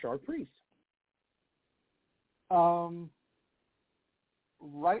pick up Richard Priest?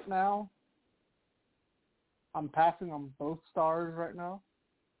 Right now, I'm passing on both stars right now,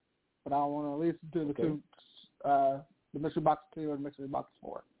 but I want to at least do the two, the mystery box 2 and mystery box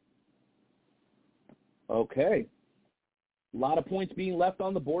 4. Okay. A lot of points being left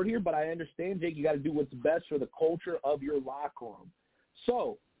on the board here, but I understand, Jake, you got to do what's best for the culture of your locker room.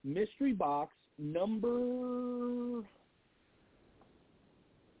 So, mystery box number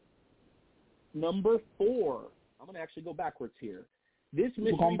 4. I'm going to actually go backwards here. This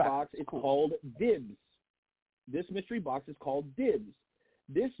mystery box is called Dibs. This mystery box is called Dibs.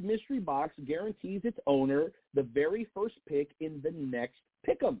 This mystery box guarantees its owner the very first pick in the next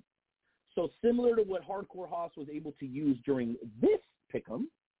pick'em. So similar to what Hardcore Hoss was able to use during this pick'em,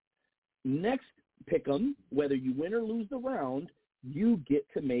 next pick'em, whether you win or lose the round, you get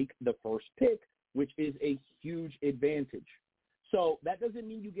to make the first pick, which is a huge advantage. So that doesn't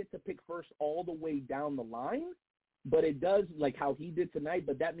mean you get to pick first all the way down the line, but it does, like how he did tonight,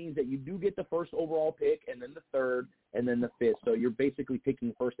 but that means that you do get the first overall pick and then the third and then the 5th. So you're basically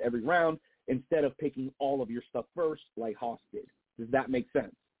picking first every round instead of picking all of your stuff first like Hoss did. Does that make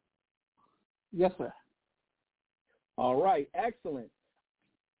sense? Yes, sir. All right, excellent.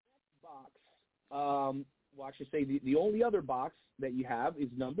 Next box, well, I should say the only other box that you have is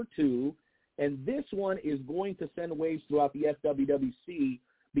number 2, and this one is going to send waves throughout the FWWC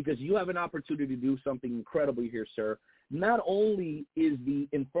because you have an opportunity to do something incredibly here, sir. Not only is the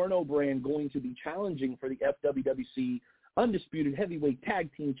Inferno brand going to be challenging for the FWWC Undisputed Heavyweight Tag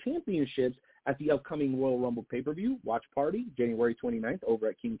Team Championships at the upcoming Royal Rumble pay-per-view, Watch Party, January 29th over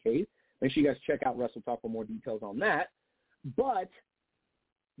at King Cave. Make sure you guys check out Wrestle Talk for more details on that. But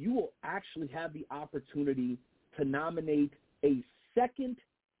you will actually have the opportunity to nominate a second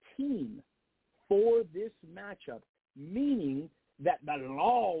team for this matchup, meaning that the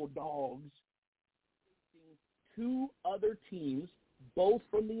Law Dogs facing 2 other teams, both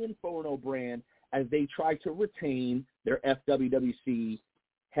from the Inferno brand, as they try to retain their FWWC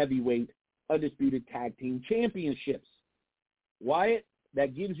Heavyweight Undisputed Tag Team Championships. Wyatt,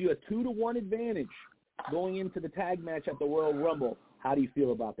 that gives you a 2-to-1 advantage going into the tag match at the Royal Rumble. How do you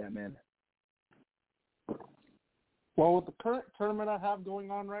feel about that, man? Well, with the current tournament I have going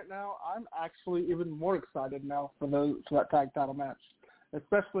on right now, I'm actually even more excited now for that tag title match,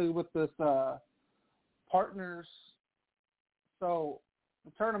 especially with this partners. So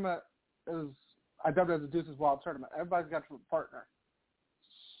the tournament is, I dubbed it as a Deuces Wild tournament. Everybody's got a partner.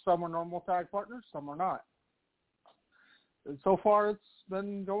 Some are normal tag partners, some are not. And so far, it's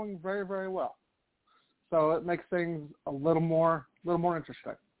been going very, very well. So it makes things a little more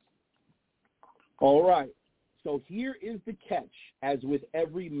interesting. All right. So here is the catch, as with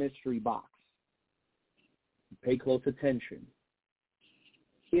every mystery box. Pay close attention.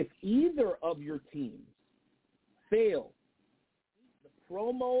 If either of your teams fail the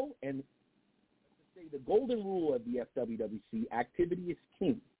promo and, let's say, the golden rule of the FWWC, activity is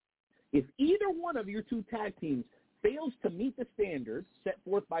king. If either one of your 2 tag teams fails to meet the standards set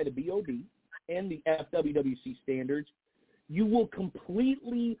forth by the BOD and the FWWC standards, you will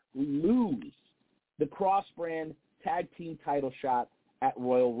completely lose the cross-brand tag team title shot at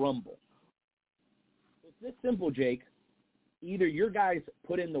Royal Rumble. It's this simple, Jake. Either your guys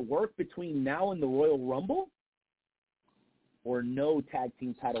put in the work between now and the Royal Rumble, or no tag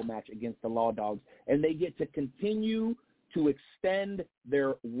team title match against the Law Dogs, and they get to continue to extend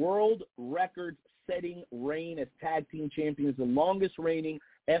their world record-setting reign as tag team champions, the longest reigning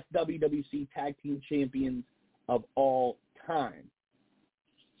FWWC tag team champions of all time.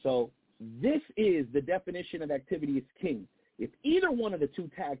 So this is the definition of activity is king. If either one of the 2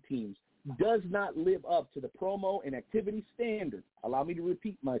 tag teams does not live up to the promo and activity standards, allow me to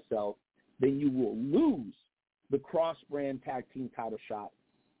repeat myself, then you will lose the cross-brand tag team title shot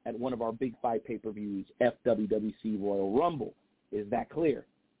at one of our Big Five pay-per-views, FWWC Royal Rumble. Is that clear?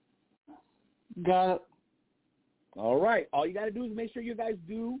 Got it. All right. All you got to do is make sure you guys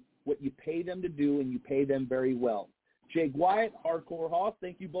do what you pay them to do, and you pay them very well. Jake Wyatt, Hardcore Hoss,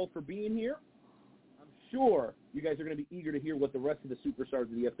 thank you both for being here. I'm sure you guys are going to be eager to hear what the rest of the superstars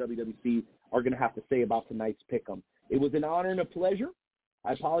of the FWWC are going to have to say about tonight's pick'em. It was an honor and a pleasure.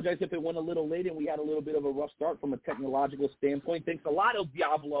 I apologize if it went a little late and we had a little bit of a rough start from a technological standpoint. Thanks a lot, El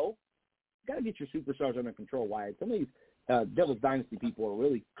Diablo. Got to get your superstars under control, Wyatt. Some of these Devil's Dynasty people are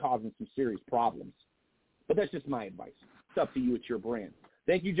really causing some serious problems. But that's just my advice. It's up to you. It's your brand.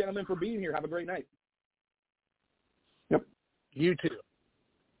 Thank you, gentlemen, for being here. Have a great night. Yep. You too.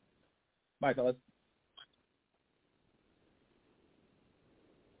 Bye, fellas.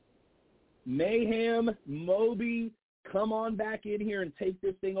 Mayhem, Moby, come on back in here and take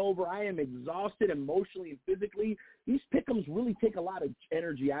this thing over. I am exhausted emotionally and physically. These pick'ems really take a lot of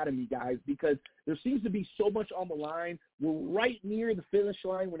energy out of me, guys, because there seems to be so much on the line. We're right near the finish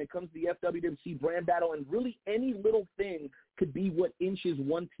line when it comes to the FWWC brand battle, and really any little thing could be what inches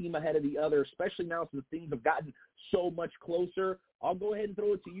one team ahead of the other, especially now since things have gotten so much closer. I'll go ahead and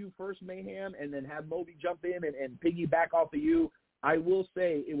throw it to you first, Mayhem, and then have Moby jump in and piggyback off of you. I will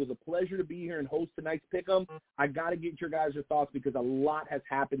say it was a pleasure to be here and host tonight's pick'em. I got to get your guys' thoughts because a lot has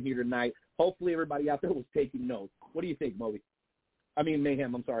happened here tonight. Hopefully everybody out there was taking notes. What do you think, Moby?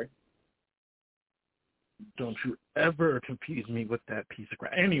 Mayhem, I'm sorry. Don't you ever confuse me with that piece of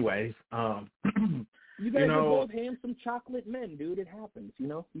crap. Anyways, you guys are both handsome chocolate men, dude. It happens,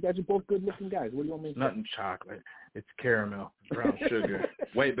 You guys are both good-looking guys. What do you want me to say? Nothing chocolate. It's caramel, brown sugar.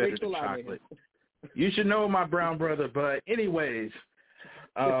 Way better than chocolate. You should know my brown brother, but anyways,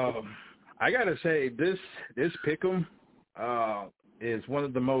 I gotta say this pick'em is one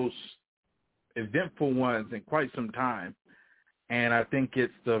of the most eventful ones in quite some time, and I think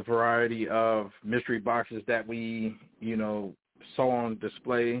it's the variety of mystery boxes that we saw on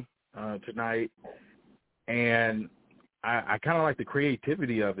display tonight, and I kind of like the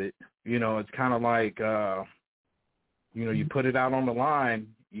creativity of it. It's kind of like you put it out on the line.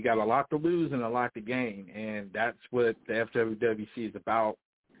 You got a lot to lose and a lot to gain, and that's what the FWWC is about,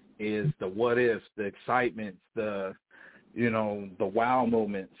 is the what-ifs, the excitements, the wow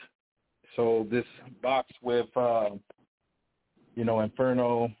moments. So this box with,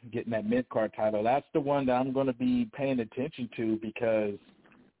 Inferno getting that mid-card title, that's the one that I'm going to be paying attention to because,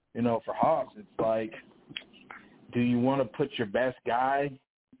 for Hobbs, it's like, do you want to put your best guy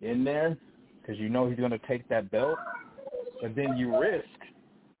in there because he's going to take that belt? But then you risk,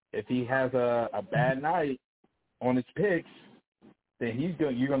 if he has a bad night on his picks, then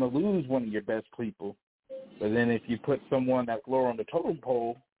you're going to lose one of your best people. But then if you put someone that's lower on the totem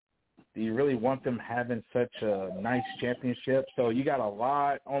pole, do you really want them having such a nice championship? So you got a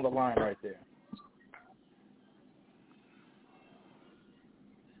lot on the line right there.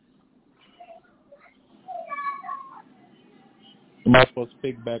 Am I supposed to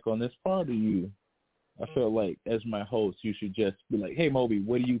piggyback on this part or you? I feel like, as my host, you should just be like, hey, Moby,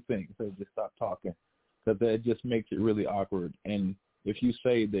 what do you think? So just stop talking, because that just makes it really awkward. And if you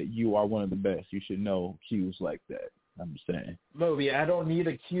say that you are one of the best, you should know cues like that. I'm saying. Moby, I don't need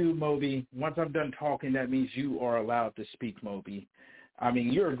a cue, Moby. Once I'm done talking, that means you are allowed to speak, Moby.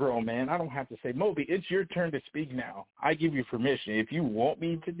 You're a grown man. I don't have to say, Moby, it's your turn to speak now. I give you permission. If you want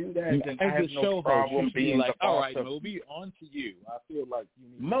me to do that, then I have no problem being like, the all boss right, of Moby, on to you. I feel like you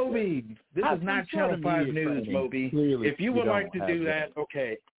need Moby, this is not Channel 5 News, Moby. Clearly, if you would like to do that,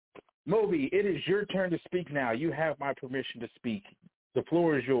 okay. Moby, it is your turn to speak now. You have my permission to speak. The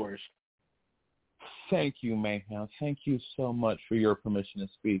floor is yours. Thank you, Mayhem. Thank you so much for your permission to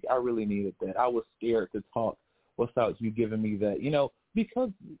speak. I really needed that. I was scared to talk without you giving me that, because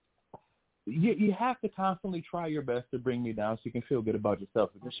you have to constantly try your best to bring me down so you can feel good about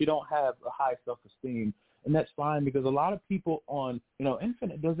yourself, because you don't have a high self-esteem, and that's fine because a lot of people on,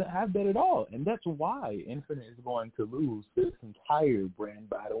 Infinite doesn't have that at all, and that's why Infinite is going to lose this entire brand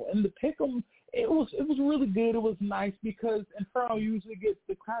battle. And the pick'em, it was really good. It was nice because Inferno usually gets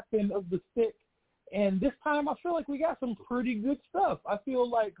the crap end of the stick, and this time I feel like we got some pretty good stuff. I feel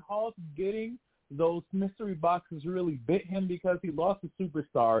like Hall's getting those mystery boxes really bit him because he lost a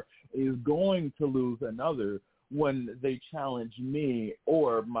superstar, is going to lose another when they challenge me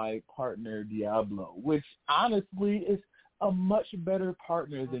or my partner Diablo, which honestly is a much better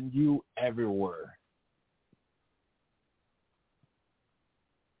partner than you ever were.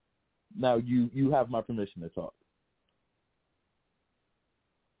 Now you have my permission to talk.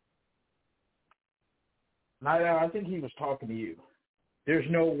 I think he was talking to you. There's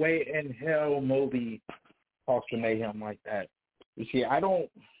no way in hell Moby talks to Mayhem like that. You see, I know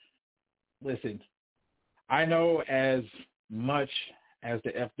as much as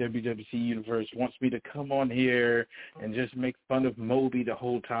the FWWC universe wants me to come on here and just make fun of Moby the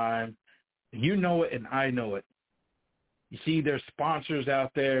whole time. You know it and I know it. You see, there's sponsors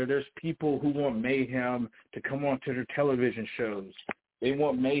out there. There's people who want Mayhem to come on to their television shows. They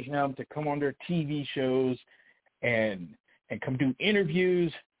want Mayhem to come on their TV shows and come do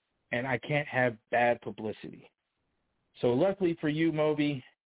interviews, and I can't have bad publicity. So luckily for you, Moby,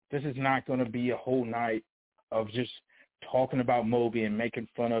 this is not going to be a whole night of just talking about Moby and making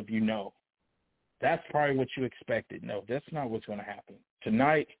fun of That's probably what you expected. No, that's not what's going to happen.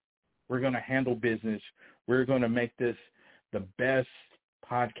 Tonight, we're going to handle business. We're going to make this the best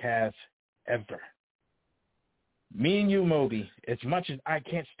podcast ever. Me and you, Moby, as much as I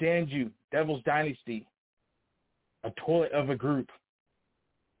can't stand you, Devil's Dynasty, a toilet of a group,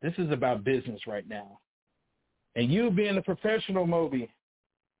 this is about business right now. And you being a professional, Moby,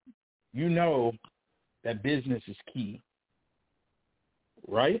 you know that business is key.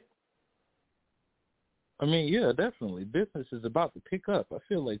 Right? I mean, yeah, definitely. Business is about to pick up. I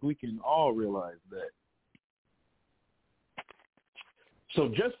feel like we can all realize that. So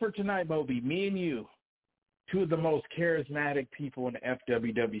just for tonight, Moby, me and you, two of the most charismatic people in the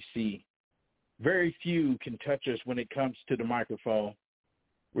FWWC. Very few can touch us when it comes to the microphone.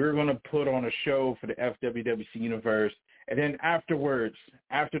 We're going to put on a show for the FWWC universe. And then afterwards,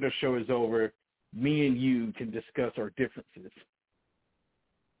 after the show is over, me and you can discuss our differences.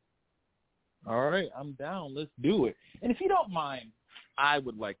 All right, I'm down. Let's do it. And if you don't mind, I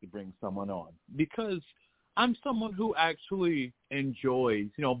would like to bring someone on because I'm someone who actually enjoys,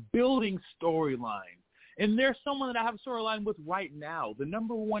 building storylines. And there's someone that I have a storyline with right now, the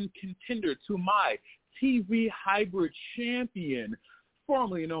number one contender to my TV hybrid champion,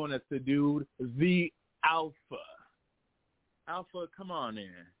 formerly known as the Dude, the Alpha. Alpha, come on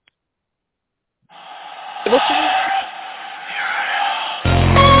in.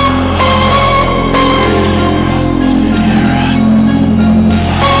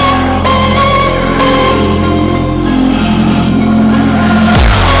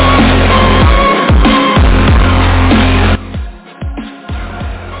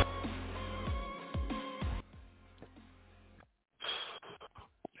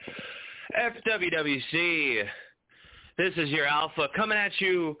 FWWC, this is your Alpha coming at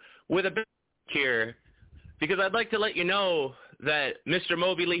you with a bit here because I'd like to let you know that Mr.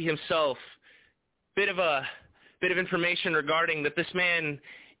 Moby Lee himself, bit of information regarding that this man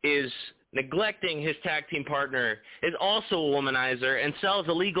is neglecting his tag team partner, is also a womanizer, and sells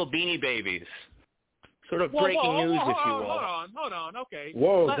illegal Beanie Babies. Sort of breaking news, if you will. Hold on, okay.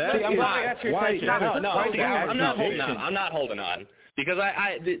 Whoa, I'm not holding on. Because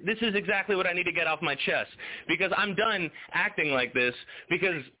this is exactly what I need to get off my chest. Because I'm done acting like this.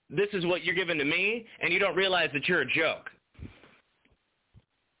 Because this is what you're giving to me, and you don't realize that you're a joke.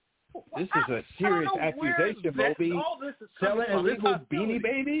 This is a serious accusation, Moby. Selling illegal Beanie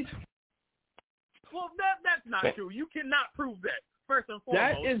Babies? Well, that's not true. You cannot prove that. First and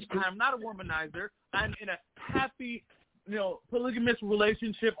foremost, I'm not a womanizer. I'm in a happy, polygamous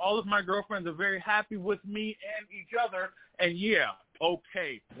relationship. All of my girlfriends are very happy with me and each other. And yeah,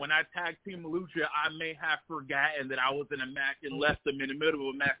 okay, when I tag team Lucha, I may have forgotten that I was in a match and left them in the middle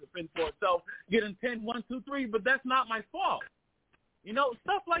of a match to fend for itself, getting 10, 1, 2, 3, but that's not my fault.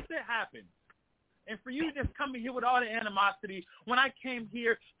 Stuff like that happens. And for you just coming here with all the animosity, when I came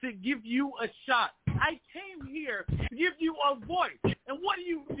here to give you a shot, I came here to give you a voice. And what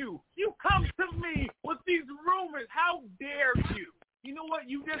do? You come to me with these rumors. How dare you? You know what?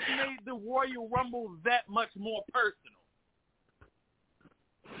 You just made the Royal Rumble that much more personal.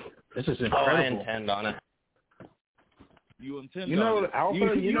 This is incredible. Oh, I intend on it. You intend on it.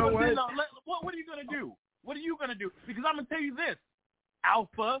 Alpha, you know what? What are you going to do? What are you going to do? Because I'm going to tell you this,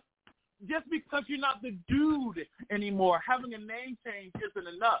 Alpha, just because you're not the Dude anymore, having a name change isn't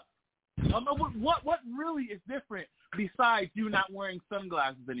enough. What really is different besides you not wearing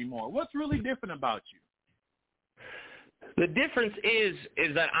sunglasses anymore? What's really different about you? The difference is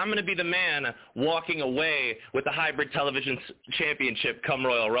that I'm going to be the man walking away with the Hybrid Television Championship come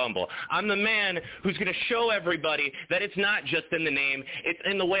Royal Rumble. I'm the man who's going to show everybody that it's not just in the name, it's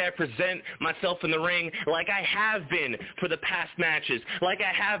in the way I present myself in the ring like I have been for the past matches, like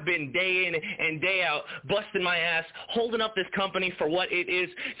I have been day in and day out, busting my ass, holding up this company for what it is,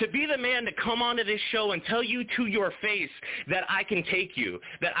 to be the man to come onto this show and tell you to your face that I can take you,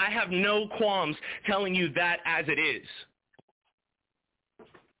 that I have no qualms telling you that as it is.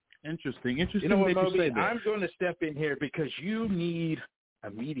 Interesting. You know what, Moby? Say that. I'm going to step in here because you need a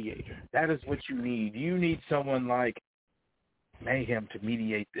mediator. That is what you need. You need someone like Mayhem to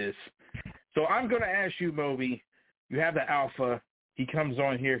mediate this. So I'm going to ask you, Moby. You have the Alpha. He comes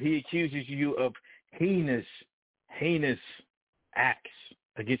on here. He accuses you of heinous acts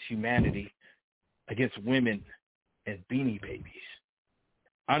against humanity, against women and Beanie Babies.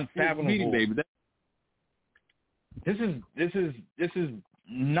 Unfathomable. Beanie Baby. This is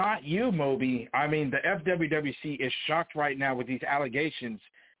not you, Moby. I mean, the FWWC is shocked right now with these allegations.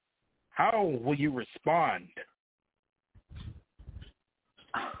 How will you respond?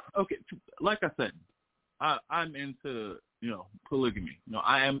 Okay, like I said, I'm into, polygamy.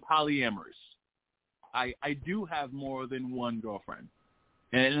 I am polyamorous. I do have more than one girlfriend.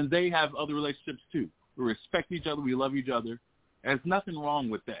 And they have other relationships too. We respect each other. We love each other. There's nothing wrong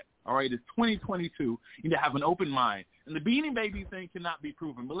with that. All right, it's 2022. You need to have an open mind. And the Beanie Baby thing cannot be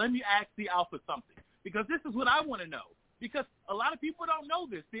proven. But let me ask the Alpha something, because this is what I want to know. Because a lot of people don't know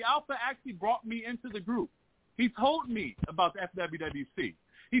this. The Alpha actually brought me into the group. He told me about the FWWC.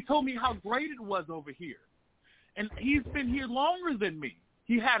 He told me how great it was over here. And he's been here longer than me.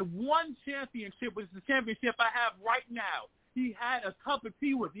 He had one championship, which is the championship I have right now. He had a cup of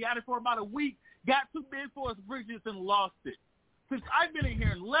tea with. He had it for about a week, got too big for his bridges, and lost it. Since I've been in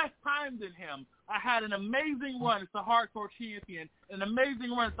here in less time than him, I had an amazing run as the hardcore champion, an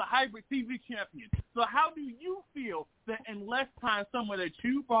amazing run as the hybrid TV champion. So how do you feel that in less time someone that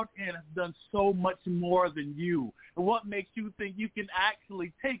you brought in has done so much more than you? And what makes you think you can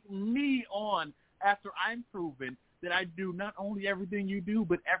actually take me on after I'm proven that I do not only everything you do,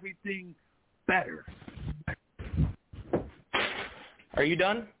 but everything better? Are you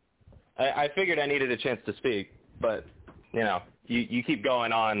done? I figured I needed a chance to speak, but, you keep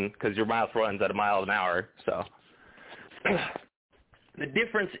going on because your mouth runs at a mile an hour. So the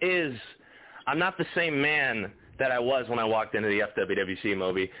difference is I'm not the same man that I was when I walked into the FWWC,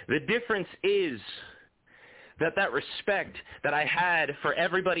 Moby. The difference is that respect that I had for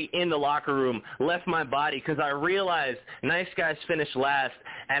everybody in the locker room left my body because I realized Nice Guys finished last,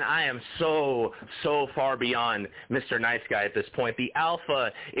 and I am so far beyond Mr. Nice Guy at this point. The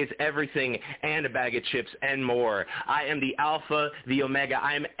Alpha is everything and a bag of chips and more. I am the Alpha, the Omega.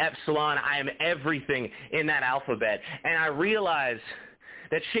 I am Epsilon. I am everything in that alphabet. And I realized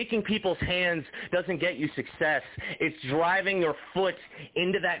that shaking people's hands doesn't get you success. It's driving your foot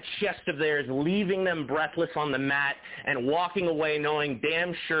into that chest of theirs, leaving them breathless on the mat, and walking away knowing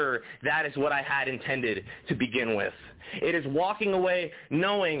damn sure that is what I had intended to begin with. It is walking away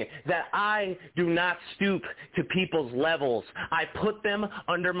knowing that I do not stoop to people's levels. I put them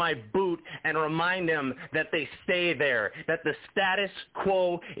under my boot and remind them that they stay there, that the status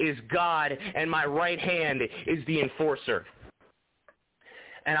quo is God and my right hand is the enforcer.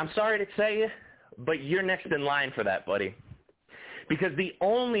 And I'm sorry to say, but you're next in line for that, buddy. Because the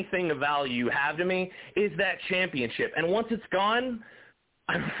only thing of value you have to me is that championship. And once it's gone,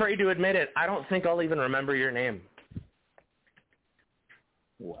 I'm afraid to admit it, I don't think I'll even remember your name.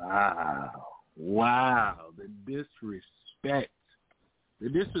 Wow. The disrespect. You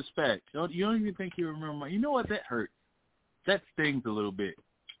don't even think you remember. You know what? That hurts. That stings a little bit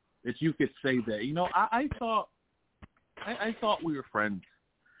that you could say that. I thought we were friends.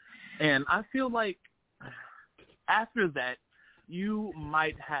 And I feel like after that, you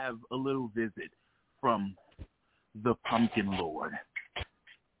might have a little visit from the Pumpkin Lord.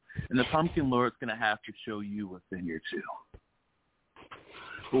 And the Pumpkin Lord's going to have to show you a thing or two.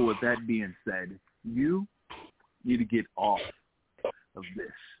 But with that being said, you need to get off of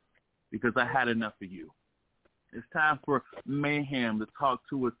this because I had enough of you. It's time for Mayhem to talk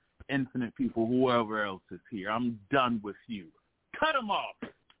to us infinite people, whoever else is here. I'm done with you. Cut them off.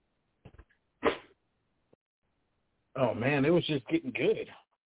 Oh, man, it was just getting good.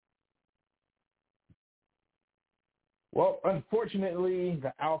 Well, unfortunately,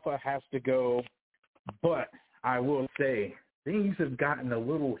 the Alpha has to go, but I will say things have gotten a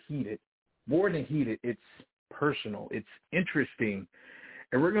little heated. More than heated, it's personal. It's interesting,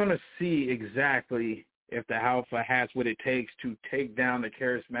 and we're going to see exactly if the Alpha has what it takes to take down the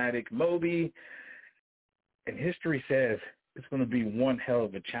charismatic Moby, and history says it's going to be one hell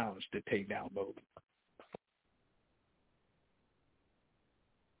of a challenge to take down Moby.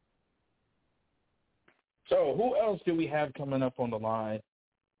 So who else do we have coming up on the line?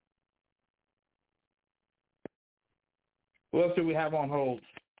 Who else do we have on hold?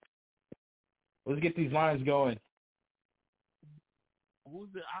 Let's get these lines going.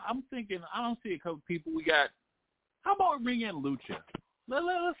 I'm thinking, I don't see a couple people. We got, how about we bring in Lucha?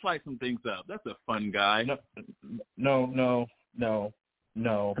 Let's light some things up. That's a fun guy. No,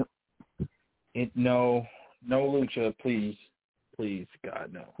 Lucha, please,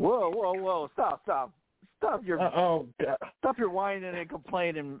 God, no. Whoa, stop. Stop your whining and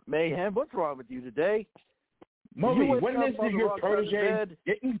complaining, Mayhem. What's wrong with you today? Moby, when this is your protege,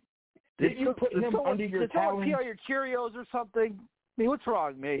 did you put him under your talons? Did someone your Cheerios or something? I mean, what's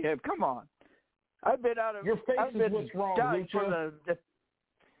wrong, Mayhem? Come on. I've been out of your face I've is been what's wrong, Lucha.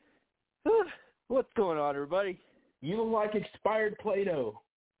 What's going on, everybody? You look like expired Play-Doh.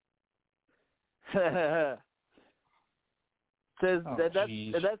 Says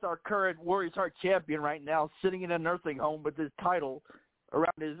that's our current Warriors Heart champion right now, sitting in a nursing home with his title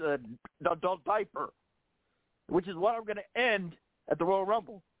around his adult diaper, which is what I'm going to end at the Royal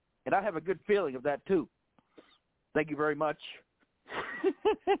Rumble. And I have a good feeling of that, too. Thank you very much.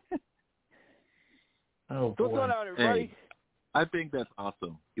 What's going on, everybody? Hey, I think that's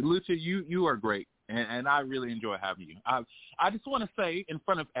awesome. Lucha, you are great, and I really enjoy having you. I just want to say in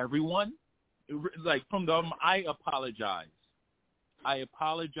front of everyone, like from them, I apologize. I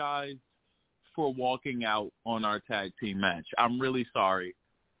apologize for walking out on our tag team match. I'm really sorry.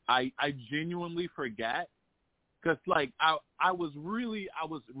 I genuinely forgot because, like, I was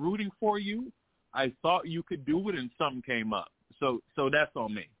rooting for you. I thought you could do it, and something came up. So that's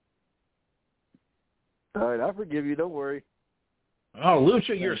on me. All right, I forgive you. Don't worry. Oh,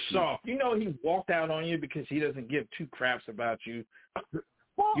 Lucha, you're soft. You know he walked out on you because he doesn't give two craps about you.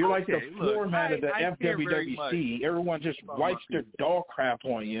 Well, you're like the floor man of the I FWWC. Everyone just wipes their dog crap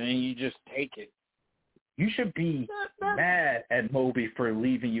on you, and you just take it. You should be mad at Moby for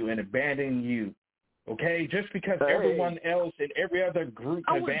leaving you and abandoning you, okay? Just because everyone else in every other group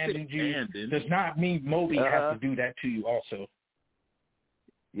abandoned you does not mean Moby has to do that to you also.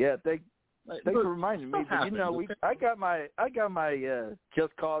 Yeah, thanks for reminding me. But, you know, I got my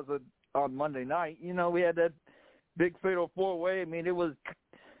Just Cause on Monday night. You know, we had that big fatal 4-way. I mean, it was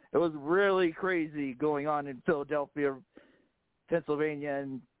really crazy going on in Philadelphia, Pennsylvania,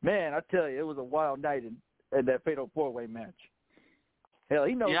 and man, I tell you, it was a wild night in that fatal 4-way match. Hell,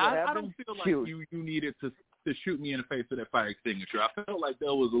 he knows what happened. I don't feel like you needed to shoot me in the face with that fire extinguisher. I felt like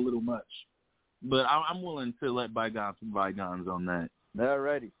that was a little much, but I'm willing to let bygones be bygones on that. All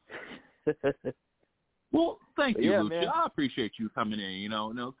righty. Well, thank you, Lucha. Man. I appreciate you coming in. You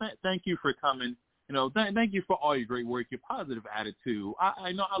know, thank you for coming. You know, thank you for all your great work, your positive attitude.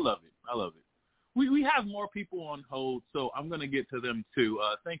 I know, I love it. I love it. We have more people on hold, so I'm going to get to them too.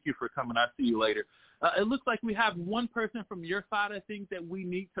 Thank you for coming. I'll see you later. It looks like we have one person from your side, I think, that we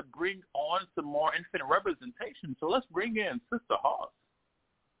need to bring on some more infinite representation. So let's bring in Sister Hoss.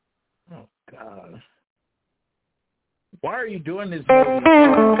 Oh, God. Why are you doing this?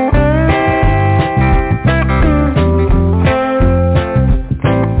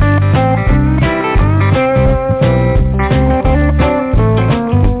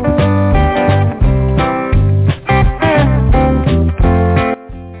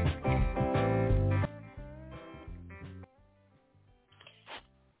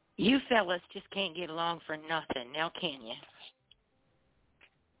 You fellas just can't get along for nothing, now can you?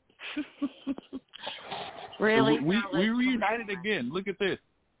 Really? We reunited again. Look at this.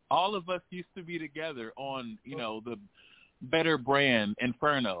 All of us used to be together on, you know, the Better Brand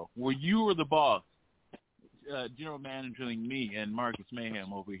Inferno, where you were the boss, general managing me and Marcus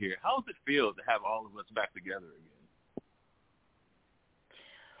Mayhem over here. How does it feel to have all of us back together again?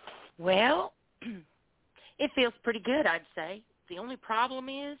 Well, it feels pretty good, I'd say. The only problem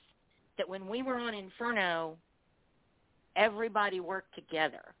is that when we were on Inferno, everybody worked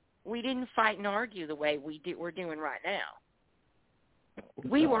together. We didn't fight and argue the way we're doing right now.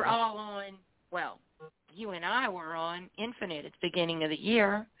 We were all on, well, you and I were on Infinite at the beginning of the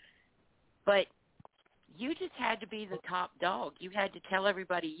year, but you just had to be the top dog. You had to tell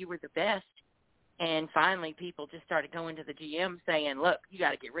everybody you were the best, and finally people just started going to the GM saying, look, you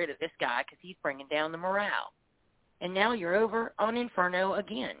got to get rid of this guy because he's bringing down the morale. And now you're over on Inferno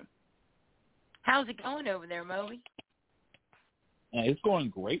again. How's it going over there, Moby? It's going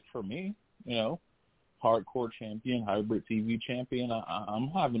great for me, you know. Hardcore champion, hybrid TV champion. I'm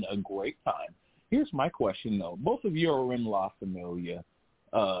having a great time. Here's my question, though. Both of you are in La Familia.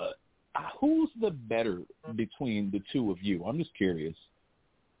 Who's the better between the two of you? I'm just curious.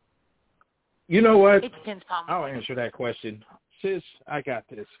 You know what? It depends on I'll answer that question. Sis, I got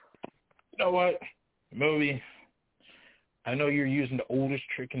this. You know what, Moby? I know you're using the oldest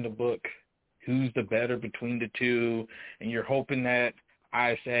trick in the book. Who's the better between the two? And you're hoping that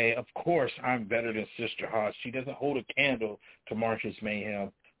I say, of course, I'm better than Sister Hoss. She doesn't hold a candle to Marcus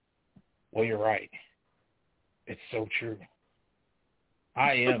Mayhem. Well, you're right. It's so true.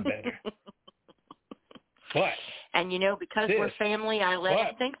 I am better. But. And, you know, because we're family, I let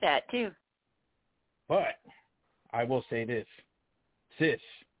you think that, too. But I will say this. Sis,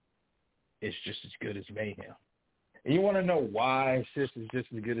 is just as good as Mayhem. And you want to know why Sis is just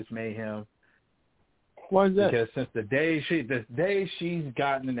as good as Mayhem? Why is that? Because since the day she's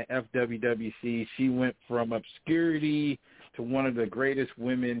gotten in the FWWC, she went from obscurity to one of the greatest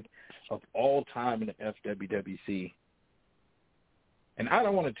women of all time in the FWWC. And I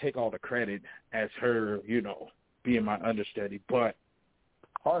don't want to take all the credit as her, being my understudy, but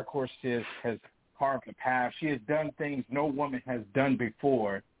Hardcore Sis has carved the path. She has done things no woman has done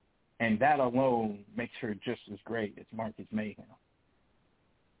before, and that alone makes her just as great as Marcus Mayhem.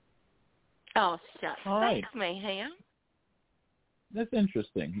 Oh, shucks. Right. Thanks, Mayhem. That's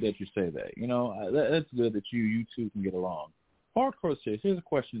interesting that you say that. That's good that you two can get along. Hardcore Sis, here's a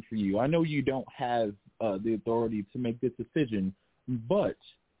question for you. I know you don't have the authority to make this decision, but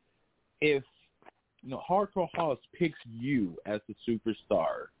if Hardcore Hoss picks you as the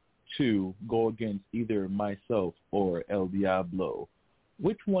superstar to go against either myself or El Diablo,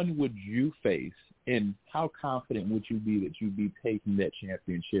 which one would you face, and how confident would you be that you'd be taking that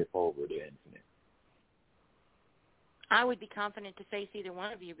championship over to Infinite? I would be confident to face either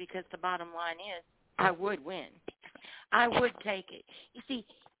one of you because the bottom line is I would win. I would take it. You see,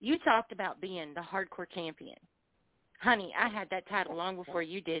 you talked about being the hardcore champion. Honey, I had that title long before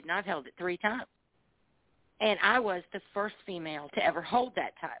you did, and I've held it 3 times. And I was the first female to ever hold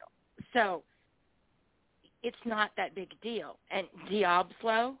that title. So it's not that big a deal. And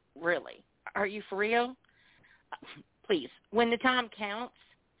Diablo, really? Are you for real? Please, when the time counts,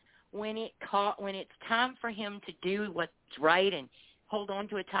 when it's time for him to do what's right and hold on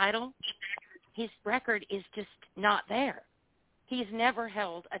to a title, his record is just not there. He's never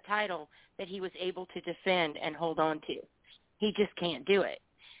held a title that he was able to defend and hold on to. He just can't do it.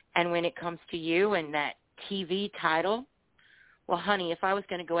 And when it comes to you and that TV title, well, honey, if I was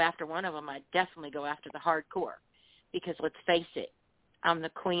going to go after one of them, I'd definitely go after the hardcore because let's face it, I'm the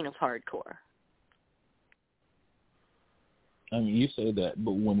queen of hardcore. I mean, you say that,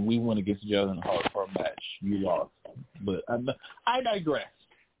 but when we went against each other in a hardcore match, you lost. But I digress.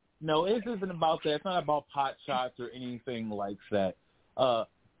 No, this isn't about that. It's not about pot shots or anything like that.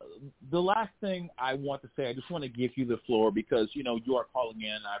 The last thing I want to say, I just want to give you the floor because, you are calling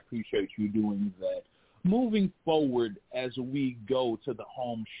in. I appreciate you doing that. Moving forward as we go to the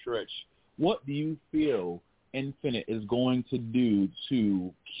home stretch, what do you feel Infinite is going to do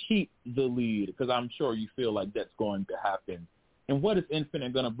to keep the lead? Because I'm sure you feel like that's going to happen. And what is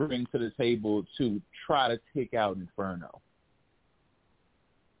Infinite going to bring to the table to try to take out Inferno?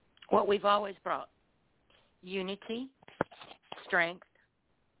 What we've always brought, unity, strength,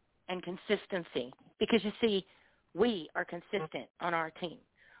 and consistency. Because, you see, we are consistent on our team.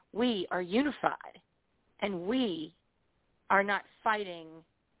 We are unified, and we are not fighting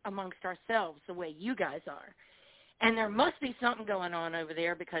amongst ourselves the way you guys are. And there must be something going on over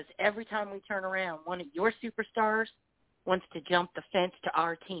there because every time we turn around, one of your superstars wants to jump the fence to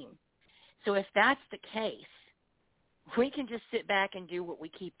our team. So if that's the case, we can just sit back and do what we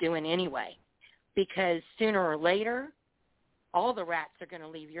keep doing anyway, because sooner or later, all the rats are going to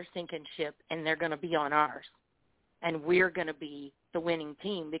leave your sinking ship and they're going to be on ours. And we're going to be the winning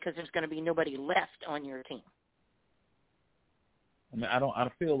team because there's going to be nobody left on your team. I mean, I don't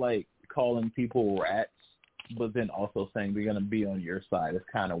feel like calling people rats, but then also saying they're going to be on your side is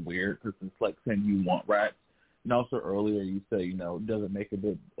kind of weird because it's like saying you want rats. And also earlier you say, it doesn't make a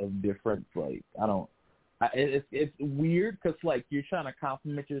bit of difference. Like, it's weird because, like, you're trying to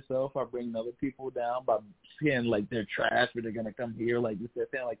compliment yourself by bringing other people down by saying, like, they're trash, but they're going to come here. Like, you said,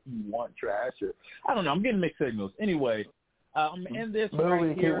 saying, like, you want trash. Or I don't know. I'm getting mixed signals. Anyway, I'm going to end this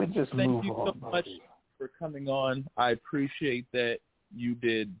right here. Thank you so much for coming on. I appreciate that you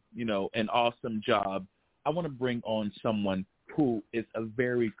did, an awesome job. I want to bring on someone who is a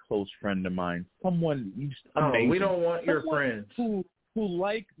very close friend of mine. Someone just amazing. We don't want your friends. Who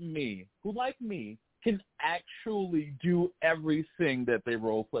like me, can actually do everything that they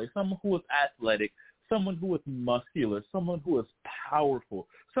role play. Someone who is athletic, someone who is muscular, someone who is powerful,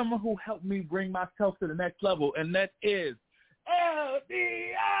 someone who helped me bring myself to the next level, and that is El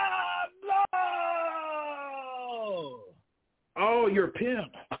Diablo! Oh, you're a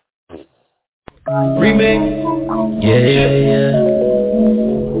pimp. Remix. Yeah.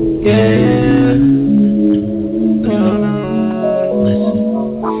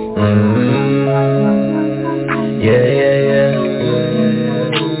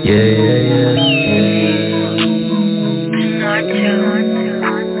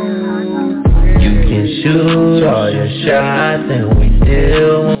 You can shoot all your shots and we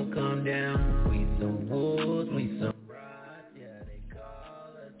still won't come down. We some wolves, we some rods, yeah, they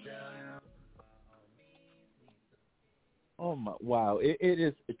call us down. Oh my, Wow. It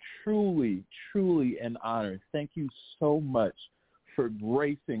is truly, truly an honor. Thank you so much for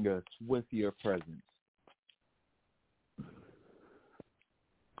gracing us with your presence.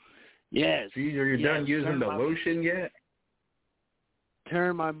 Yes. Are you done using the lotion yet?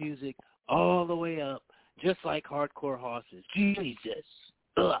 Turn my music all the way up, just like hardcore horses. Jesus.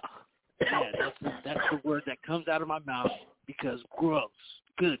 Ugh. Yeah, that's the word that comes out of my mouth because gross.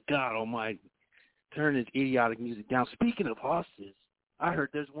 Good God Almighty. Turn his idiotic music down. Speaking of horses, I heard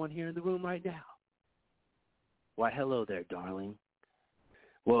there's one here in the room right now. Why, hello there, darling.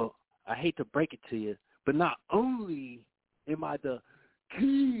 Well, I hate to break it to you, but not only am I the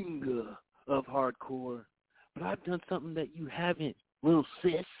king of hardcore, but I've done something that you haven't, little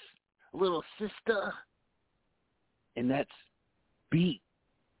sis, little sister, and that's beat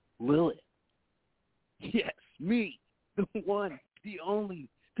Lilith. Yes, me, the one, the only,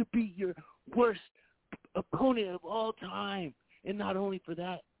 to beat your worst opponent of all time. And not only for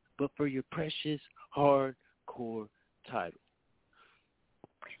that, but for your precious hardcore title.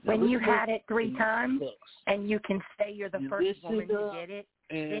 When you had it 3 times and you can say you're the first woman to get it,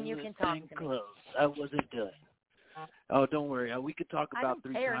 then you can talk to me. I wasn't done. Oh, don't worry. We could talk about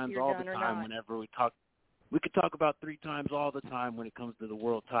 3 times all the time whenever we talk. We could talk about 3 times all the time when it comes to the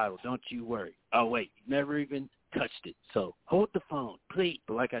world title. Don't you worry. Oh, wait. You never even touched it. So hold the phone, please.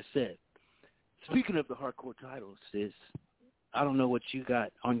 But like I said, speaking of the hardcore title, sis, I don't know what you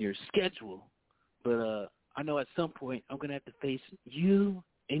got on your schedule, but I know at some point I'm going to have to face you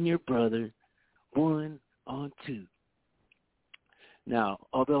and your brother 1-on-2. Now,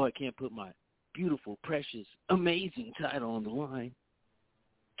 although I can't put my beautiful, precious, amazing title on the line,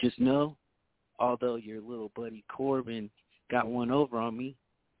 just know, although your little buddy Corbin got one over on me,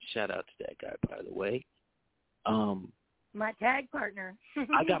 shout out to that guy, by the way. My tag partner.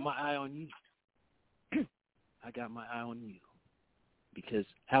 I got my eye on you. I got my eye on you. Because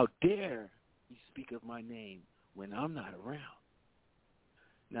how dare you speak of my name when I'm not around?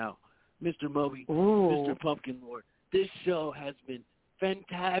 Now, Mr. Moby, Mr. Pumpkin Lord, this show has been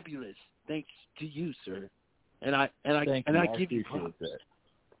fantabulous thanks to you, sir. And I give you props.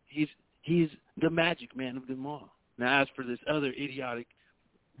 He's the magic man of them all. Now, as for this other idiotic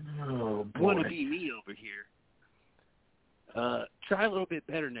wannabe me over here, try a little bit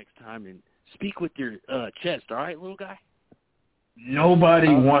better next time and speak with your chest, all right, little guy?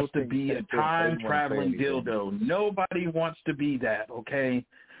 Nobody wants to be a time-traveling dildo. Nobody wants to be that, okay?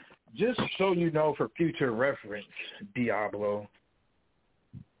 Just so you know for future reference, Diablo,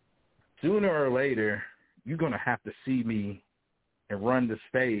 sooner or later, you're going to have to see me and run the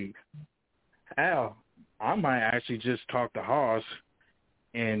spade. Hell, I might actually just talk to Haas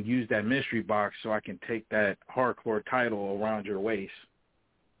and use that mystery box so I can take that hardcore title around your waist.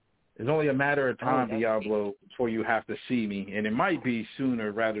 It's only a matter of time, Diablo, before you have to see me, and it might be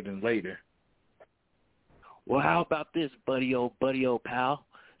sooner rather than later. Well, how about this, buddy old pal?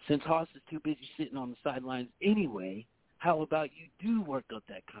 Since Haas is too busy sitting on the sidelines anyway, how about you do work up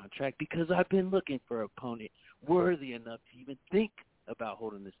that contract? Because I've been looking for an opponent worthy enough to even think about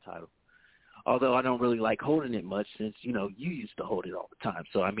holding this title. Although I don't really like holding it much since, you used to hold it all the time.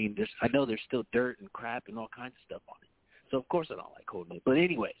 So, I mean, I know there's still dirt and crap and all kinds of stuff on it. So, of course, I don't like holding it. But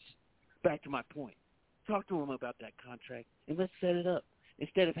anyways, back to my point. Talk to him about that contract, and let's set it up.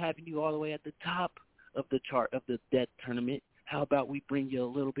 Instead of having you all the way at the top of the chart of the death tournament, how about we bring you a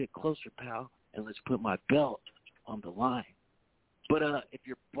little bit closer, pal, and let's put my belt on the line. But if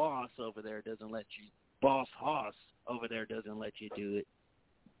your boss over there doesn't let you, boss Haas over there doesn't let you do it,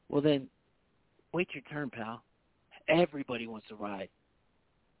 well then, wait your turn, pal. Everybody wants to ride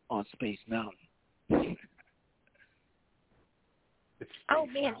on Space Mountain. Oh,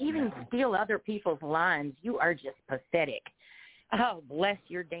 man, even steal other people's lines. You are just pathetic. Oh, bless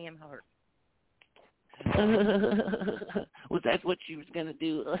your damn heart. Well, that's what she was going to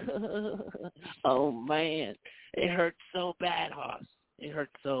do. Oh, man. It hurts so bad, Haas. It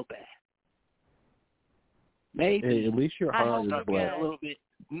hurts so bad. Maybe hey, at least your heart is black. A little bit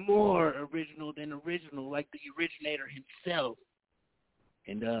more original than original, like the originator himself.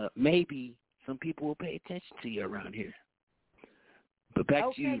 And maybe some people will pay attention to you around here. But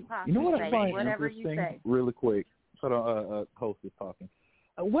back to you. You know what I find interesting, really quick? Hold on, host is talking.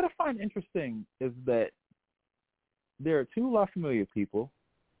 What I find interesting is that there are 2 La Familia people,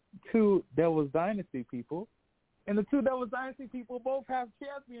 2 Devil's Dynasty people, and the 2 Devil's Dynasty people both have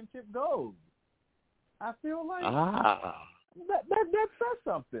championship goals. I feel like that says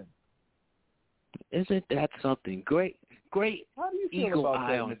something. Isn't that something? Great How do you feel eagle about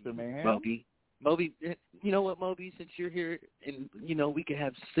eye that, on Mr. Mayhem? Buggy. Moby, you know what, Moby, since you're here and, we can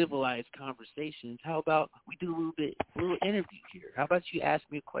have civilized conversations, how about we do a little interview here? How about you ask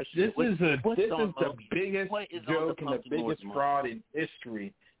me a question? This is the Moby? biggest joke and the biggest fraud in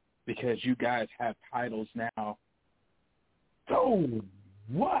history because you guys have titles now. So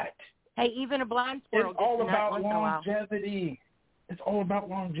what? Hey, even a blind squirrel It's all gets a nut about once in a while. longevity. It's all about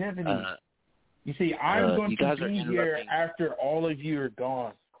longevity. You see, I'm going to be here after all of you are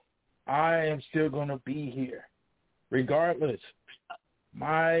gone. I am still going to be here. Regardless,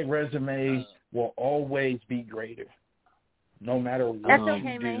 my resume will always be greater. No matter what That's you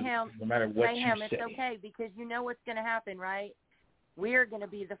okay, do, Mayhem. no matter what Mayhem, you it's say. okay because you know what's going to happen, right? We're going to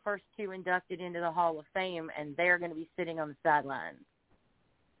be the first 2 inducted into the Hall of Fame, and they're going to be sitting on the sidelines.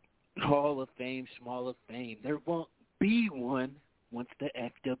 Hall of Fame, Small of Fame. There won't be one once the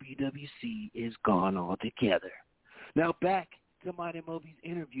FWWC is gone altogether. Now back to Mighty Moby's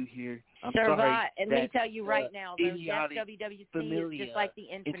interview here. I'm sorry. Right. And let me that, tell you right now, the FWWC is just like the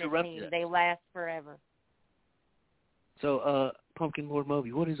Infinite Team. They last forever. So, Pumpkin Lord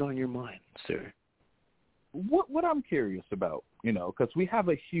Moby, what is on your mind, sir? What I'm curious about, because we have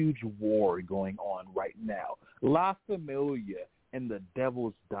a huge war going on right now. La Familia and the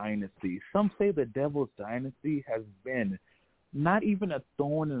Devil's Dynasty. Some say the Devil's Dynasty has been not even a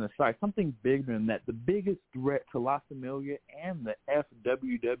thorn in the side, something bigger than that, the biggest threat to La Familia and the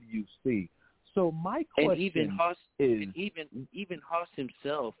FWWC. So my question even Haas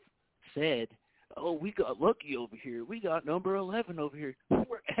himself said, "Oh, we got lucky over here. We got number 11 over here.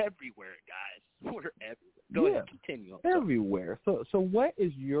 We're everywhere, guys. We're everywhere." Go ahead, continue. Everywhere. So what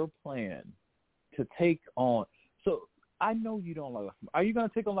is your plan to take on? So I know you don't like La Familia. Are you going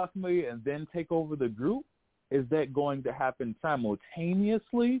to take on La Familia and then take over the group? Is that going to happen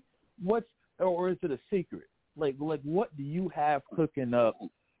simultaneously? Or is it a secret? Like what do you have cooking up?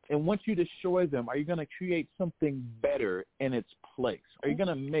 And once you destroy them, are you going to create something better in its place? Are you going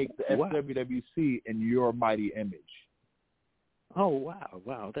to make the FWWC in your mighty image? Oh,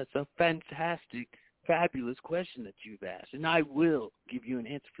 wow. That's a fantastic, fabulous question that you've asked. And I will give you an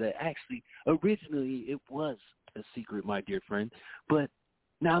answer for that. Actually, originally it was a secret, my dear friend. But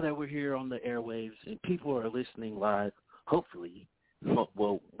now that we're here on the airwaves and people are listening live, hopefully,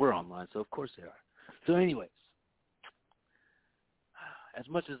 well, we're online, so of course they are. So anyways, as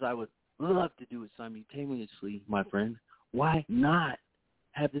much as I would love to do it simultaneously, my friend, why not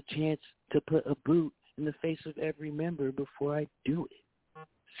have the chance to put a boot in the face of every member before I do it?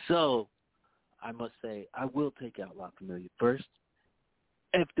 So I must say I will take out La Familia first,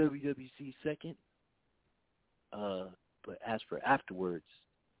 FWWC second, but as for afterwards,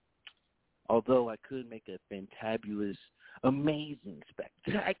 although I could make a fantabulous, amazing,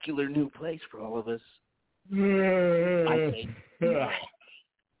 spectacular new place for all of us,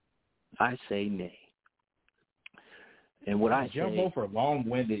 I say nay. And what I say... Y'all both are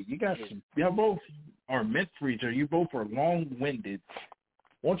long-winded. Y'all both are mysteries, you both are long-winded.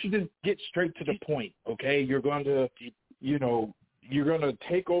 Why don't you just get straight to the point, okay? You're going to, you're going to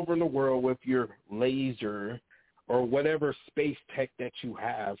take over the world with your laser or whatever space tech that you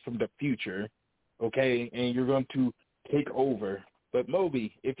have from the future, okay? And you're going to take over. But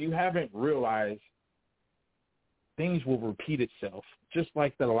Moby, if you haven't realized, things will repeat itself, just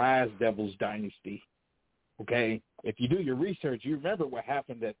like the last Devil's Dynasty, okay? If you do your research, you remember what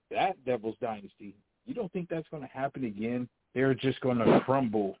happened at that Devil's Dynasty. You don't think that's going to happen again? They're just going to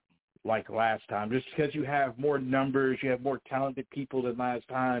crumble like last time. Just because you have more numbers, you have more talented people than last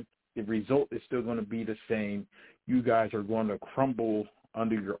time, the result is still going to be the same. You guys are going to crumble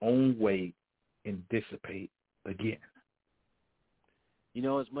under your own weight and dissipate again.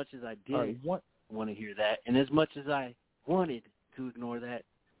 As much as I did want to hear that, and as much as I wanted to ignore that,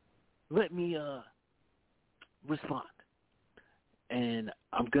 let me respond. And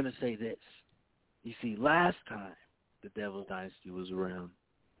I'm going to say this. You see, last time the Devil's Dynasty was around,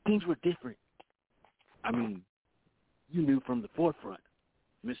 things were different. I mean, you knew from the forefront,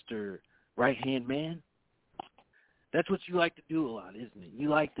 Mr. Right-Hand Man. That's what you like to do a lot, isn't it? You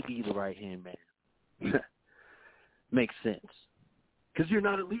like to be the right-hand man. Makes sense. Because you're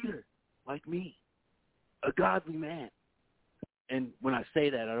not a leader like me, a godly man. And when I say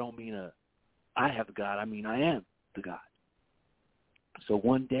that, I don't mean I have a God. I mean I am the God. So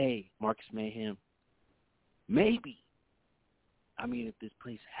one day, Marcus Mayhem, maybe, if this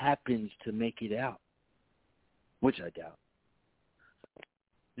place happens to make it out, which I doubt,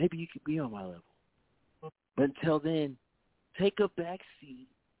 maybe you could be on my level. But until then, take a back seat,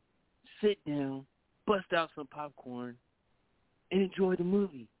 sit down, bust out some popcorn, and enjoy the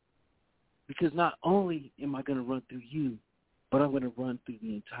movie. Because not only am I going to run through you, but I'm going to run through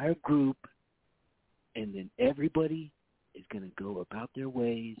the entire group and then everybody is going to go about their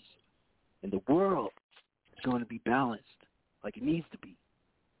ways, and the world is going to be balanced like it needs to be.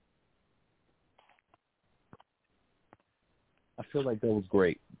 I feel like that was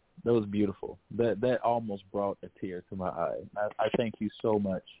great. That was beautiful. That almost brought a tear to my eye. I thank you so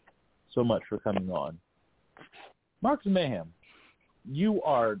much for coming on. Marcus Mayhem, you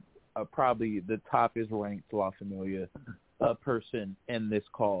are probably the toppest ranked La Familia person in this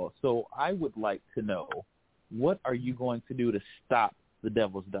call. So I would like to know, what are you going to do to stop the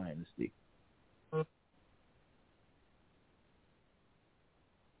Devil's Dynasty? You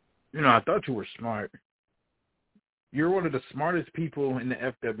know, I thought you were smart. You're one of the smartest people in the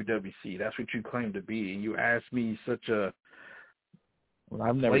FWWC. That's what you claim to be. And you asked me such a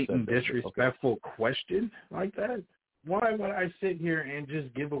blatant, disrespectful question like that? Why would I sit here and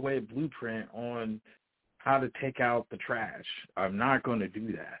just give away a blueprint on how to take out the trash? I'm not going to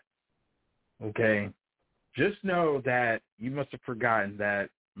do that. Okay? Just know that you must have forgotten that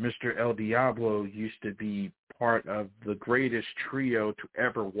Mr. El Diablo used to be part of the greatest trio to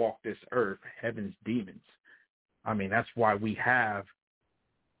ever walk this earth, Heaven's Demons. I mean, that's why we have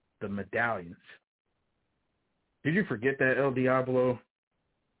the medallions. Did you forget that, El Diablo?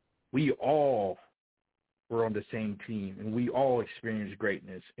 We all were on the same team, and we all experienced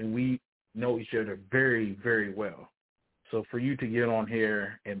greatness, and we know each other very, very well. So for you to get on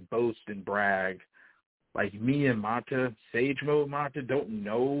here and boast and brag, like me and Mata, Sage Mode Mata, don't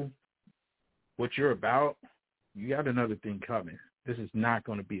know what you're about, you got another thing coming. This is not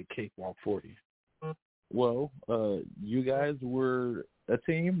going to be a cakewalk for you. Well, you guys were a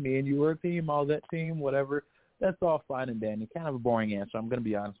team. Me and you were a team. I was that team, whatever. That's all fine and dandy. Kind of a boring answer. I'm going to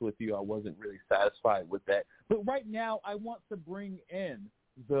be honest with you. I wasn't really satisfied with that. But right now, I want to bring in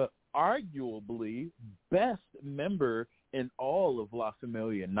the arguably best member in all of La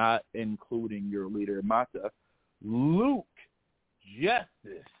Familia, not including your leader, Mata, Luke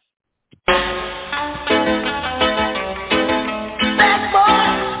Justice. Bad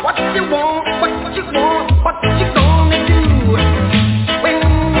boy, what you want, what you want, what you gonna do when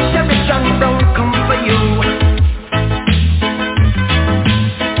Chevy John Brown come for you?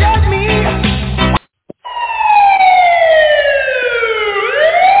 Tell me.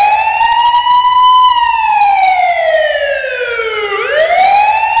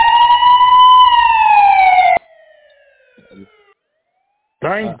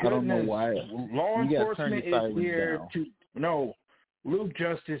 Thank goodness. I don't know why. Law enforcement is here to... No, Luke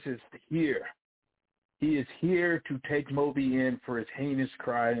Justice is here. He is here to take Moby in for his heinous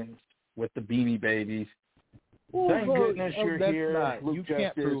crimes with the Beanie Babies. Thank goodness you're here, Luke Justice.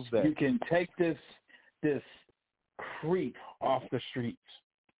 Can't prove that. You can take this creep off the streets.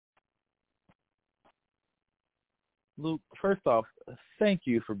 Luke, first off, thank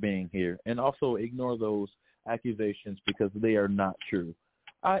you for being here, and also ignore those accusations because they are not true.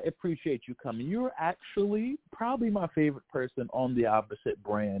 I appreciate you coming. You're actually probably my favorite person on the opposite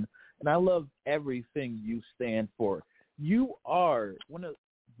brand, and I love everything you stand for. You are one of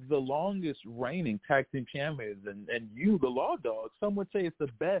the longest reigning tag team champions, and you, the Law Dogs, some would say it's the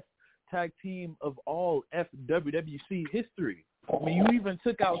best tag team of all FWWC history. I mean, you even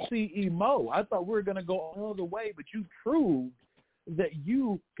took out CE Mo. I thought we were going to go all the way, but you proved that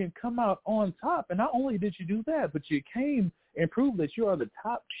you can come out on top. And not only did you do that, but you came and proved that you are the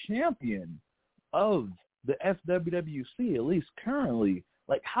top champion of the FWWC, at least currently.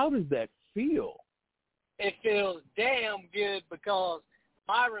 Like, how does that feel? It feels damn good because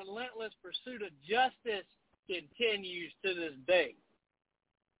my relentless pursuit of justice continues to this day.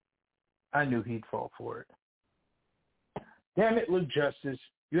 I knew he'd fall for it. Damn it, Luke Justice.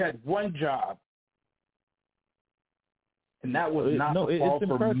 You had one job. And that was not the fall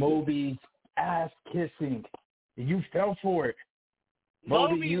for Moby's ass kissing. You fell for it.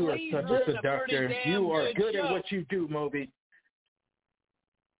 Moby, you are such a seductor. You are good at what you do, Moby.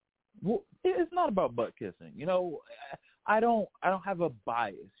 Well, it's not about butt kissing. You know, I don't have a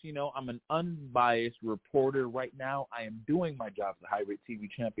bias. You know, I'm an unbiased reporter right now. I am doing my job as a high-rate TV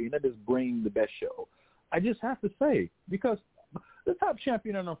champion. That is bringing the best show. I just have to say, because the top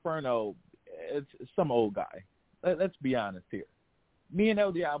champion in Inferno, it's some old guy. Let's be honest here. Me and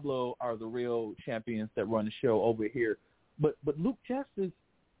El Diablo are the real champions that run the show over here. But Luke Justice,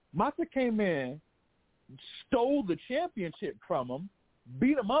 Mata came in, stole the championship from him,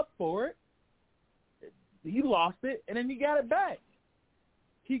 beat him up for it. He lost it, and then he got it back.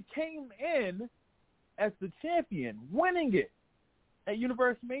 He came in as the champion, winning it at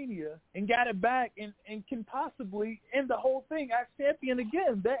Universe Mania, and got it back and can possibly end the whole thing as champion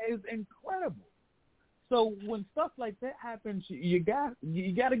again. That is incredible. So when stuff like that happens, you got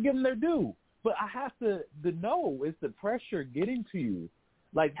to give them their due. But I have to know, is the pressure getting to you?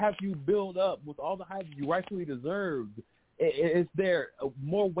 Like, have you built up with all the hype you rightfully deserved? Is there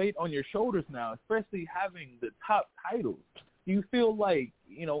more weight on your shoulders now, especially having the top titles? Do you feel like,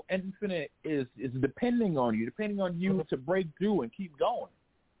 Infinite is depending on you to break through and keep going?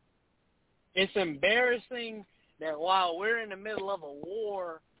 It's embarrassing that while we're in the middle of a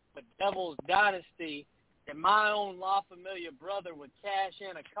war with Devil's Dynasty, that my own La Familia brother would cash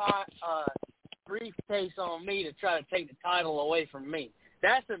in a briefcase on me to try to take the title away from me.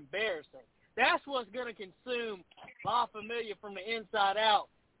 That's embarrassing. That's what's going to consume La Familia from the inside out.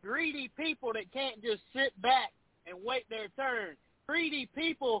 Greedy people that can't just sit back and wait their turn. Greedy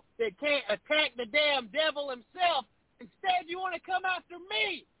people that can't attack the damn devil himself. Instead, you want to come after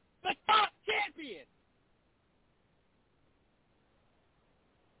me, the top champion.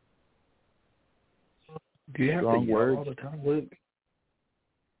 Do you have Strong to yell words all the time, Luke?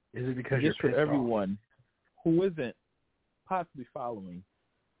 Is it because just you're for everyone who isn't possibly following?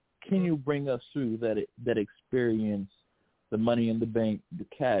 Can you bring us through that experience, the Money in the Bank, the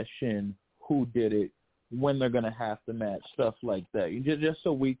cash in, who did it, when they're going to have the match, stuff like that, just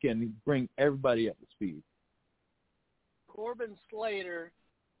so we can bring everybody up to speed? Corbin Slater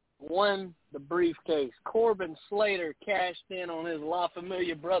won the briefcase. Corbin Slater cashed in on his La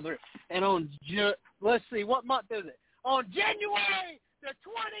Familia brother, and let's see, what month is it? On January the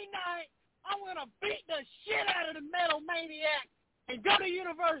 29th, I'm going to beat the shit out of the Metal Maniac and go to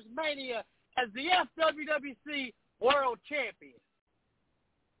Universe Mania as the FWWC World Champion.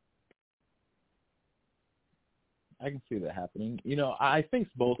 I can see that happening. I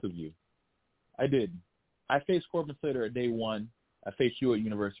faced both of you. I did. I faced Corbin Slater at day one. I faced you at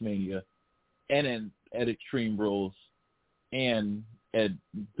Universe Mania, and at Extreme Rules, and at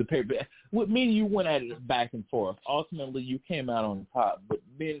the paper. With me and you went at it back and forth. Ultimately, you came out on top, but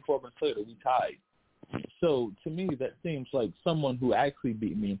me and Corbin Slater, we tied. So to me, that seems like someone who actually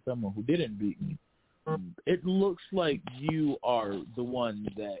beat me and someone who didn't beat me. It looks like you are the one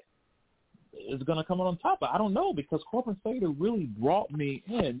that is going to come on top. I don't know, because Corbin Slater really brought me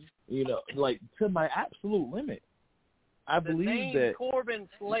in, to my absolute limit. I believe the name that Corbin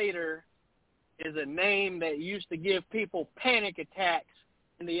Slater is a name that used to give people panic attacks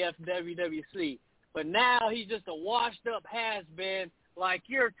in the FWWC. But now he's just a washed-up has-been like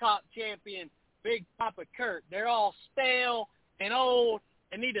your top champion, Big Papa Kurt. They're all stale and old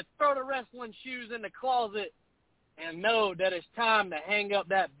and need to throw the wrestling shoes in the closet and know that it's time to hang up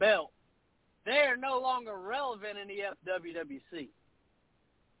that belt. They are no longer relevant in the FWWC.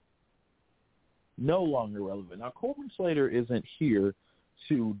 No longer relevant. Now, Corbin Slater isn't here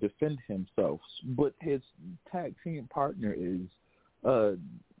to defend himself, but his tag team partner is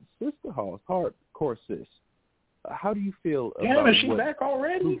Sister Hall's Hardcore Sis. How do you feel about is she back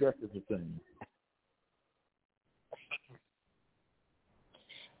already? Who dresses the thing?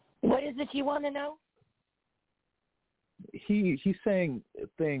 What is it you want to know? He's saying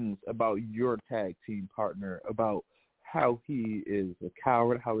things about your tag team partner, about how he is a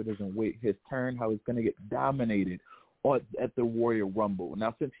coward, how he doesn't wait his turn, how he's going to get dominated at the Royal Rumble.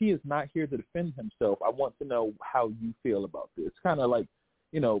 Now, since he is not here to defend himself, I want to know how you feel about this. Kind of like,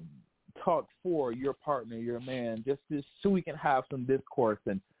 talk for your partner, your man, just so we can have some discourse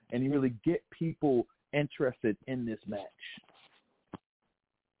and really get people interested in this match.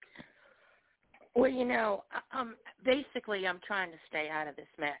 Well, basically I'm trying to stay out of this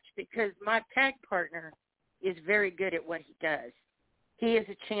match because my tag partner is very good at what he does. He is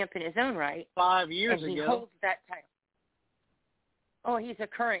a champ in his own right. 5 years and he ago. holds that title. Oh, he's a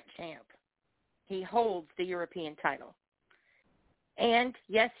current champ. He holds the European title. And,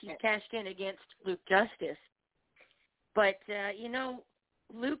 yes, he cashed in against Luke Justice. But,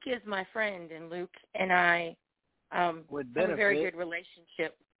 Luke is my friend, and Luke and I have a very good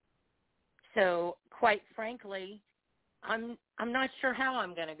relationship. So, quite frankly, I'm not sure how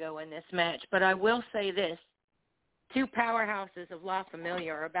I'm going to go in this match, but I will say this. Two powerhouses of La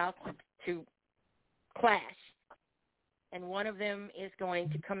Familia are about to clash, and one of them is going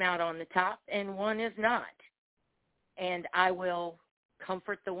to come out on the top, and one is not. And I will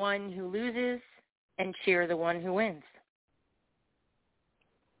comfort the one who loses and cheer the one who wins.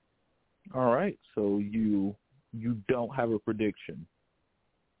 All right, so you don't have a prediction.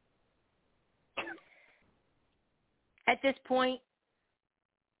 At this point,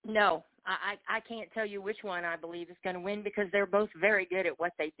 no. I can't tell you which one I believe is going to win because they're both very good at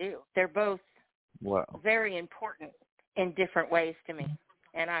what they do. They're both very important in different ways to me,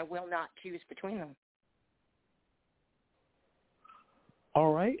 and I will not choose between them.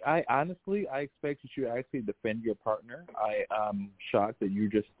 All right. I expect that you actually defend your partner. I am shocked that you're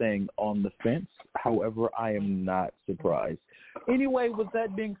just staying on the fence. However, I am not surprised. Anyway, with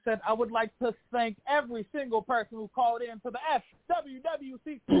that being said, I would like to thank every single person who called in to the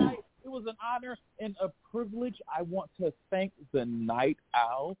FWWC tonight. It was an honor and a privilege. I want to thank the Night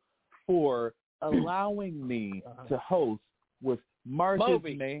Owl for allowing me to host with Marcus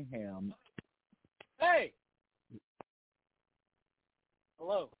Moby. Mayhem. Hey!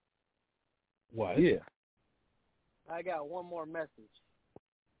 Hello. What? Yeah. I got one more message.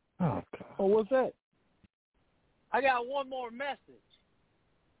 Oh, God. Oh, what's that? I got one more message.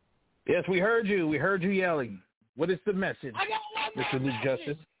 Yes, we heard you. We heard you yelling. What is the message, I got one Mr. more Luke message.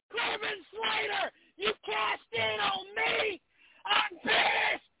 Justice? Corbin Slater, you cashed in on me. I'm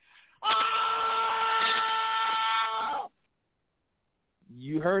pissed. Oh!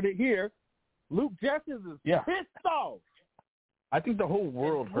 You heard it here. Luke Justice is pissed off. I think the whole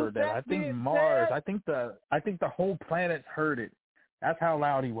world heard that. I think Mars. I think the whole planet heard it. That's how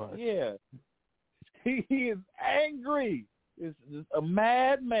loud he was. Yeah, he is angry. He's a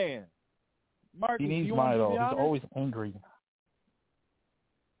madman. Marcus, He needs you my want to all. be He's honest? always angry.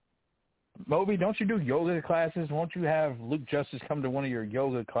 Moby, don't you do yoga classes? Won't you have Luke Justice come to one of your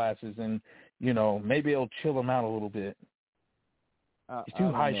yoga classes and, maybe it'll chill him out a little bit? He's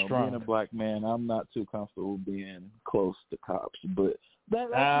too high strung. Being a black man, I'm not too comfortable being close to cops, but that's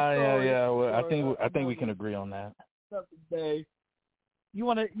yeah. Well, I think we can agree on that. Day. You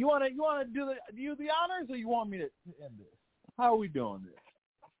want to do the honors, or you want me to end this? How are we doing this?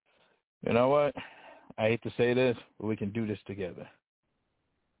 You know what? I hate to say this, but we can do this together.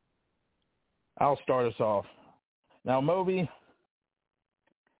 I'll start us off. Now, Moby,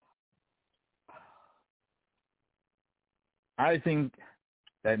 I think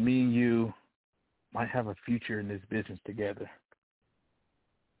that me and you might have a future in this business together.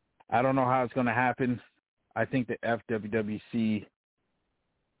 I don't know how it's going to happen. I think the FWWC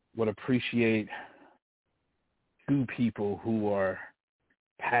would appreciate two people who are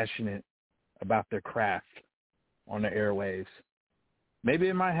passionate about their craft on the airwaves. Maybe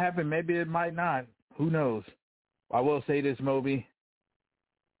it might happen. Maybe it might not. Who knows? I will say this, Moby.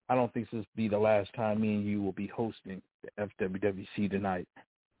 I don't think this will be the last time me and you will be hosting the FWWC tonight.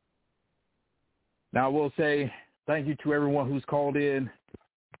 Now, I will say thank you to everyone who's called in,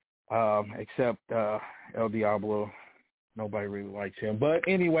 except El Diablo. Nobody really likes him. But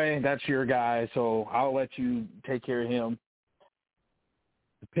anyway, that's your guy, so I'll let you take care of him.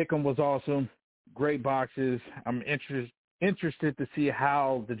 The pick'em was awesome. Great boxes. I'm interested to see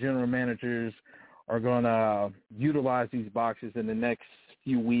how the general managers are going to utilize these boxes in the next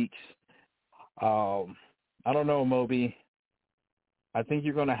few weeks. I don't know, Moby. I think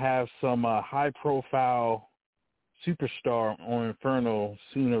you're going to have some high-profile superstar on Inferno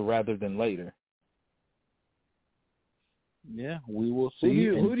sooner rather than later. Yeah, we will see.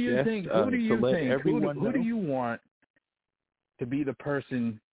 Who do you think? Who do you want to be the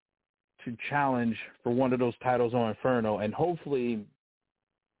person to challenge for one of those titles on Inferno and hopefully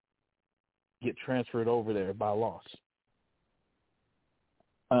get transferred over there by loss?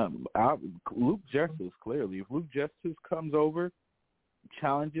 Luke Justice, clearly. If Luke Justice comes over,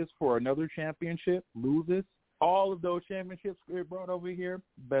 challenges for another championship, loses, all of those championships get brought over here,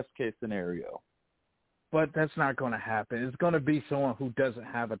 best case scenario. But that's not going to happen. It's going to be someone who doesn't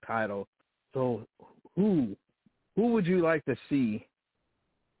have a title. So who would you like to see?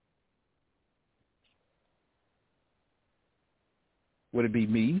 Would it be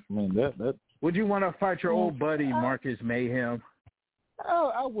me? I mean, that. Would you want to fight your old buddy Marcus Mayhem?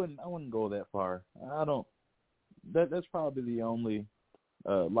 I wouldn't go that far. I don't. That's probably the only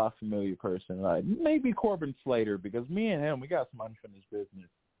La Familia person. Like maybe Corbin Slater, because me and him, we got some unfinished business.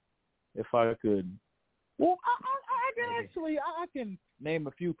 If I could, well, I can actually I can name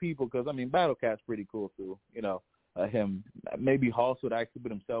a few people, because I mean Battle Cat's pretty cool too. You know, him maybe Hoss would actually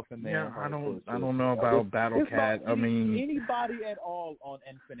put himself in there. Yeah, I don't know about Battle Cat. I mean, anybody at all on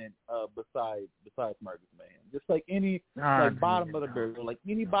Infinite besides Marcus Mayhem. Just like any bottom of the barrel, like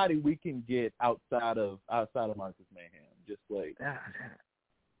anybody we can get outside of Marcus Mayhem. Just like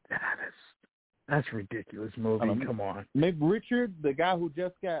that's ridiculous, Movie. Come on. Maybe Richard, the guy who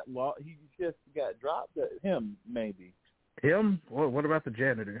just got he just got dropped. Him maybe. Him? What about the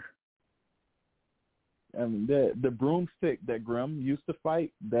janitor? I mean, the broomstick that Grim used to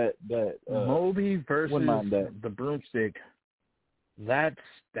fight, that Moby versus the broomstick. That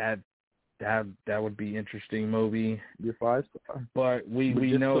would be interesting, Moby. You're 5-star, but we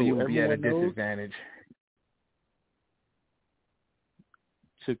know you would be at a disadvantage.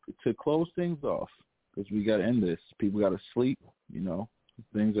 To close things off, because we got to end this. People got to sleep, you know.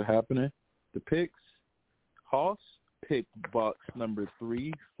 things are happening. The picks, Hoss picked box number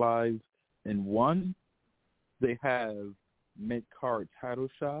 3, 5, and 1. They have mid-card title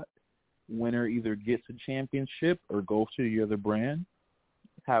shot. Winner either gets a championship or goes to the other brand.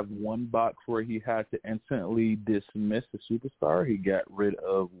 Have one box where he had to instantly dismiss the superstar. He got rid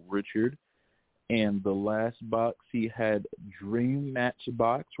of Richard. And the last box, he had dream match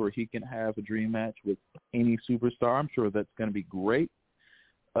box where he can have a dream match with any superstar. I'm sure that's going to be great.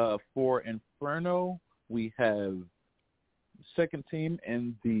 For Inferno, we have second team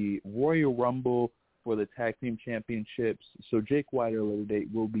in the Royal Rumble for the tag team championships. So Jake White at a later date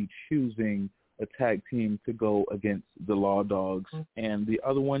will be choosing a tag team to go against the Law Dogs. And the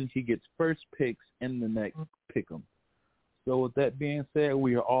other one, he gets first picks in the next pick'em. So with that being said,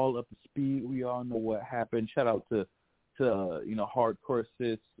 we are all up to speed. We all know what happened. Shout out to Hardcore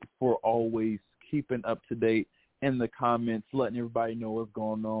Sis for always keeping up to date in the comments, letting everybody know what's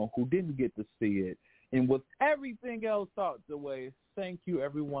going on, who didn't get to see it. And with everything else out the way, thank you,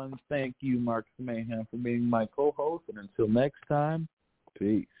 everyone. Thank you, Marcus Mayhem, for being my co-host. And until next time,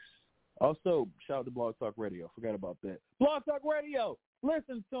 peace. Also, shout out to Blog Talk Radio. Forgot about that. Blog Talk Radio.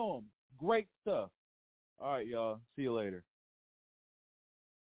 Listen to them. Great stuff. All right, y'all. See you later.